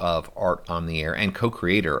co-host of Art on the Air and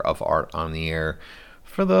co-creator of Art on the Air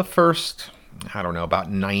for the first, about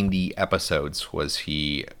 90 episodes was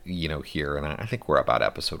he, here. And I think we're about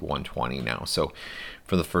episode 120 now. So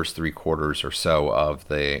for the first 3/4 or so of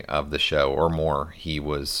the show or more, he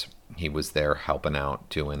was there helping out,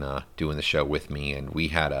 doing the show with me. And we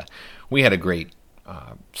had a great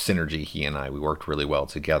synergy. He and I, we worked really well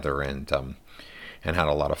together, and had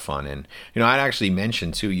a lot of fun. And I'd actually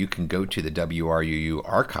mentioned too, you can go to the WRUU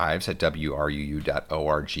archives at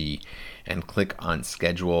wruu.org and click on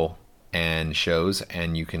schedule and shows,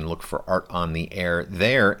 and you can look for Art on the Air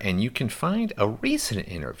there, and you can find a recent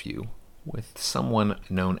interview with someone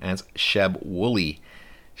known as Sheb Woolley.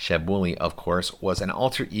 Sheb Woolley, of course, was an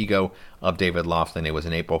alter ego of David Laughlin. It was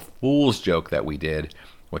an April Fool's joke that we did,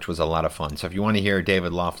 which was a lot of fun. So if you want to hear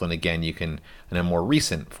David Laughlin again, you can, in a more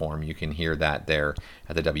recent form, you can hear that there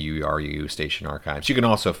at the WRUU station archives. You can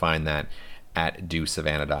also find that at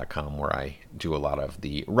dosavannah.com, where I do a lot of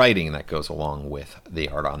the writing that goes along with the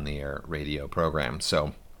Art on the Air radio program.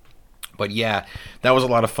 So, but yeah, that was a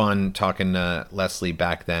lot of fun talking to Leslie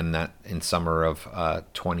back then, that in summer of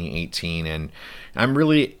 2018, and I'm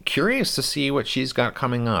really curious to see what she's got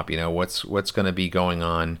coming up. What's going to be going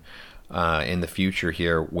on in the future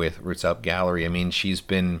here with Roots Up Gallery. I mean,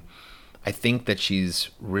 I think that she's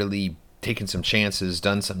really taken some chances,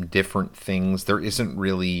 done some different things. There isn't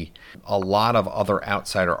really a lot of other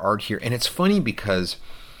outsider art here. And it's funny because,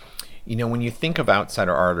 when you think of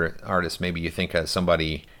outsider artists, maybe you think of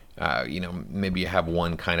somebody, maybe you have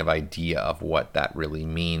one kind of idea of what that really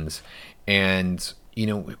means. And,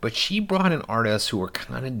 but she brought in artists who were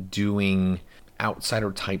kind of doing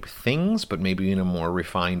outsider type things, but maybe in a more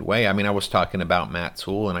refined way. I mean, I was talking about Matt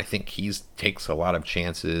Toole, and I think he takes a lot of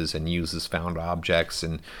chances and uses found objects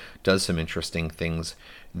and does some interesting things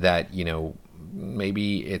that,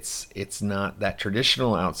 maybe it's not that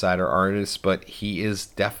traditional outsider artist, but he is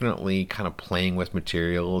definitely kind of playing with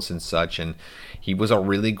materials and such. And he was a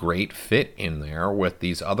really great fit in there with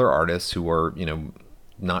these other artists who were,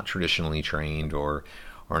 not traditionally trained or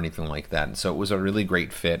anything like that. And so it was a really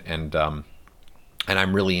great fit. And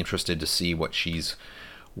I'm really interested to see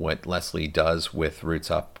what Leslie does with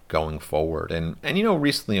Roots Up going forward. And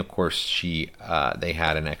recently, of course, they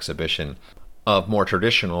had an exhibition of more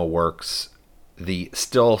traditional works, the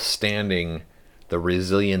Still Standing, The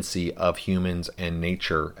Resiliency of Humans and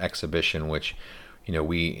Nature exhibition, which,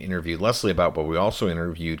 we interviewed Leslie about, but we also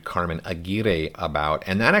interviewed Carmen Aguirre about.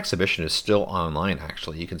 And that exhibition is still online,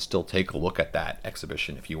 actually. You can still take a look at that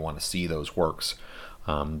exhibition if you want to see those works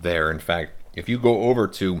there. In fact, if you go over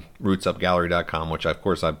to rootsupgallery.com, which of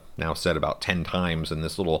course I've now said about 10 times in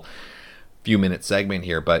this little few minute segment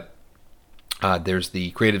here, but there's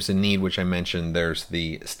the Creatives in Need, which I mentioned. There's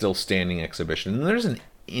the Still Standing exhibition. And there's an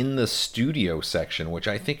In the Studio section, which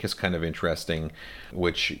I think is kind of interesting,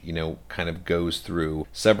 which, kind of goes through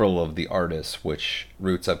several of the artists which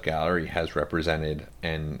Roots Up Gallery has represented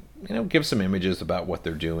and, gives some images about what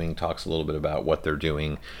they're doing, talks a little bit about what they're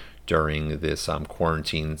doing during this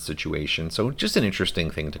quarantine situation. So just an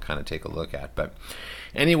interesting thing to kind of take a look at. But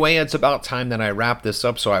anyway, it's about time that I wrap this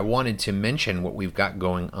up. So I wanted to mention what we've got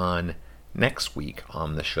going on next week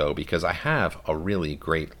on the show, because I have a really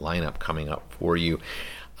great lineup coming up for you.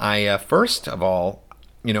 I first of all,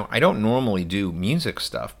 I don't normally do music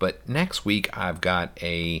stuff, but next week I've got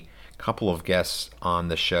a couple of guests on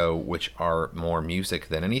the show which are more music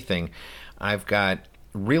than anything. I've got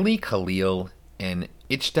Really Khalil and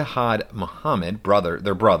Ijtihad Muhammad,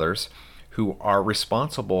 they're brothers, who are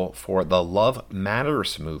responsible for the Love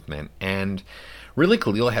Matters movement. And Really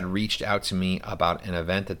Khalil had reached out to me about an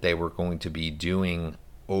event that they were going to be doing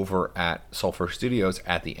over at Sulphur Studios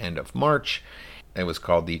at the end of March. It was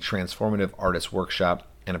called the Transformative Artist Workshop.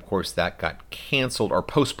 And of course that got canceled or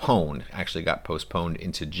postponed, actually got postponed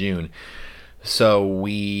into June. So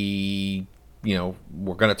we,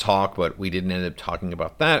 we're going to talk, but we didn't end up talking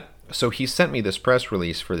about that. So he sent me this press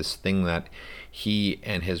release for this thing that he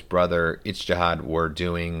and his brother Ijtihad were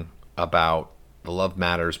doing about the Love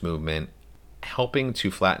Matters movement, helping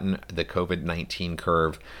to flatten the COVID-19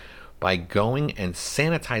 curve by going and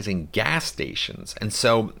sanitizing gas stations. And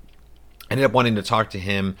so I ended up wanting to talk to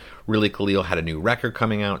him. Really Khalil had a new record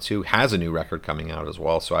coming out too, has a new record coming out as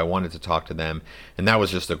well. So I wanted to talk to them. And that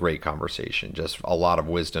was just a great conversation. Just a lot of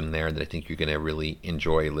wisdom there that I think you're going to really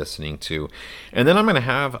enjoy listening to. And then I'm going to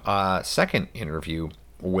have a second interview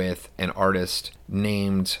with an artist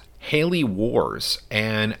named Haley Wars.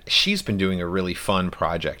 And she's been doing a really fun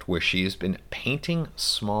project where she's been painting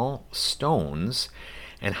small stones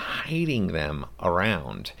and hiding them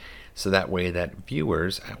around. So that way that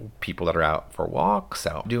viewers, people that are out for walks,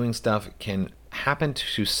 out doing stuff, can happen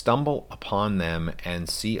to stumble upon them and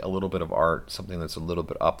see a little bit of art, something that's a little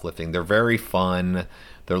bit uplifting. They're very fun,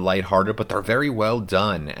 they're lighthearted, but they're very well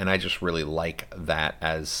done. And I just really like that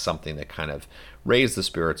as something that kind of raised the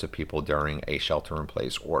spirits of people during a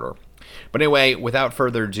shelter-in-place order. But anyway, without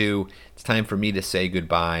further ado, it's time for me to say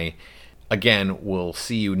goodbye. Again, we'll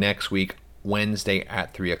see you next week, Wednesday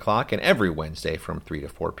at 3 o'clock, and every Wednesday from 3 to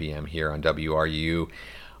 4 p.m. here on WRU.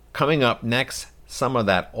 Coming up next, some of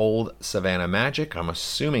that old Savannah magic. I'm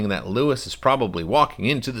assuming that Lewis is probably walking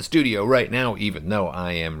into the studio right now, even though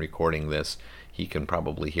I am recording this. He can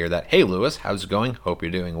probably hear that. Hey, Lewis, how's it going? Hope you're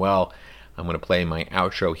doing well. I'm going to play my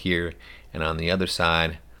outro here, and on the other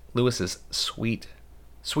side, Lewis's sweet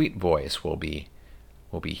voice will be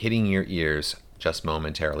hitting your ears just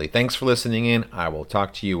momentarily. Thanks for listening in. I will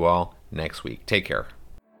talk to you all next week. Take care.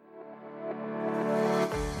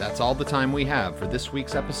 That's all the time we have for this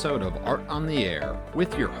week's episode of Art on the Air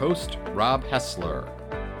with your host, Rob Hessler.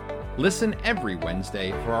 Listen every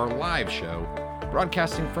Wednesday for our live show,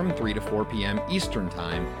 broadcasting from 3 to 4 p.m. Eastern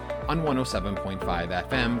Time on 107.5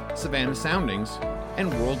 FM Savannah Soundings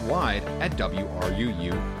and worldwide at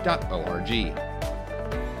WRUU.org.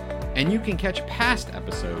 And you can catch past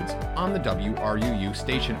episodes on the WRUU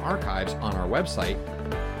station archives on our website,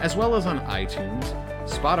 as well as on iTunes,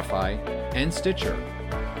 Spotify, and Stitcher.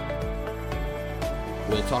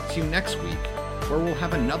 We'll talk to you next week, where we'll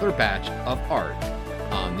have another batch of Art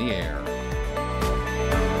on the Air.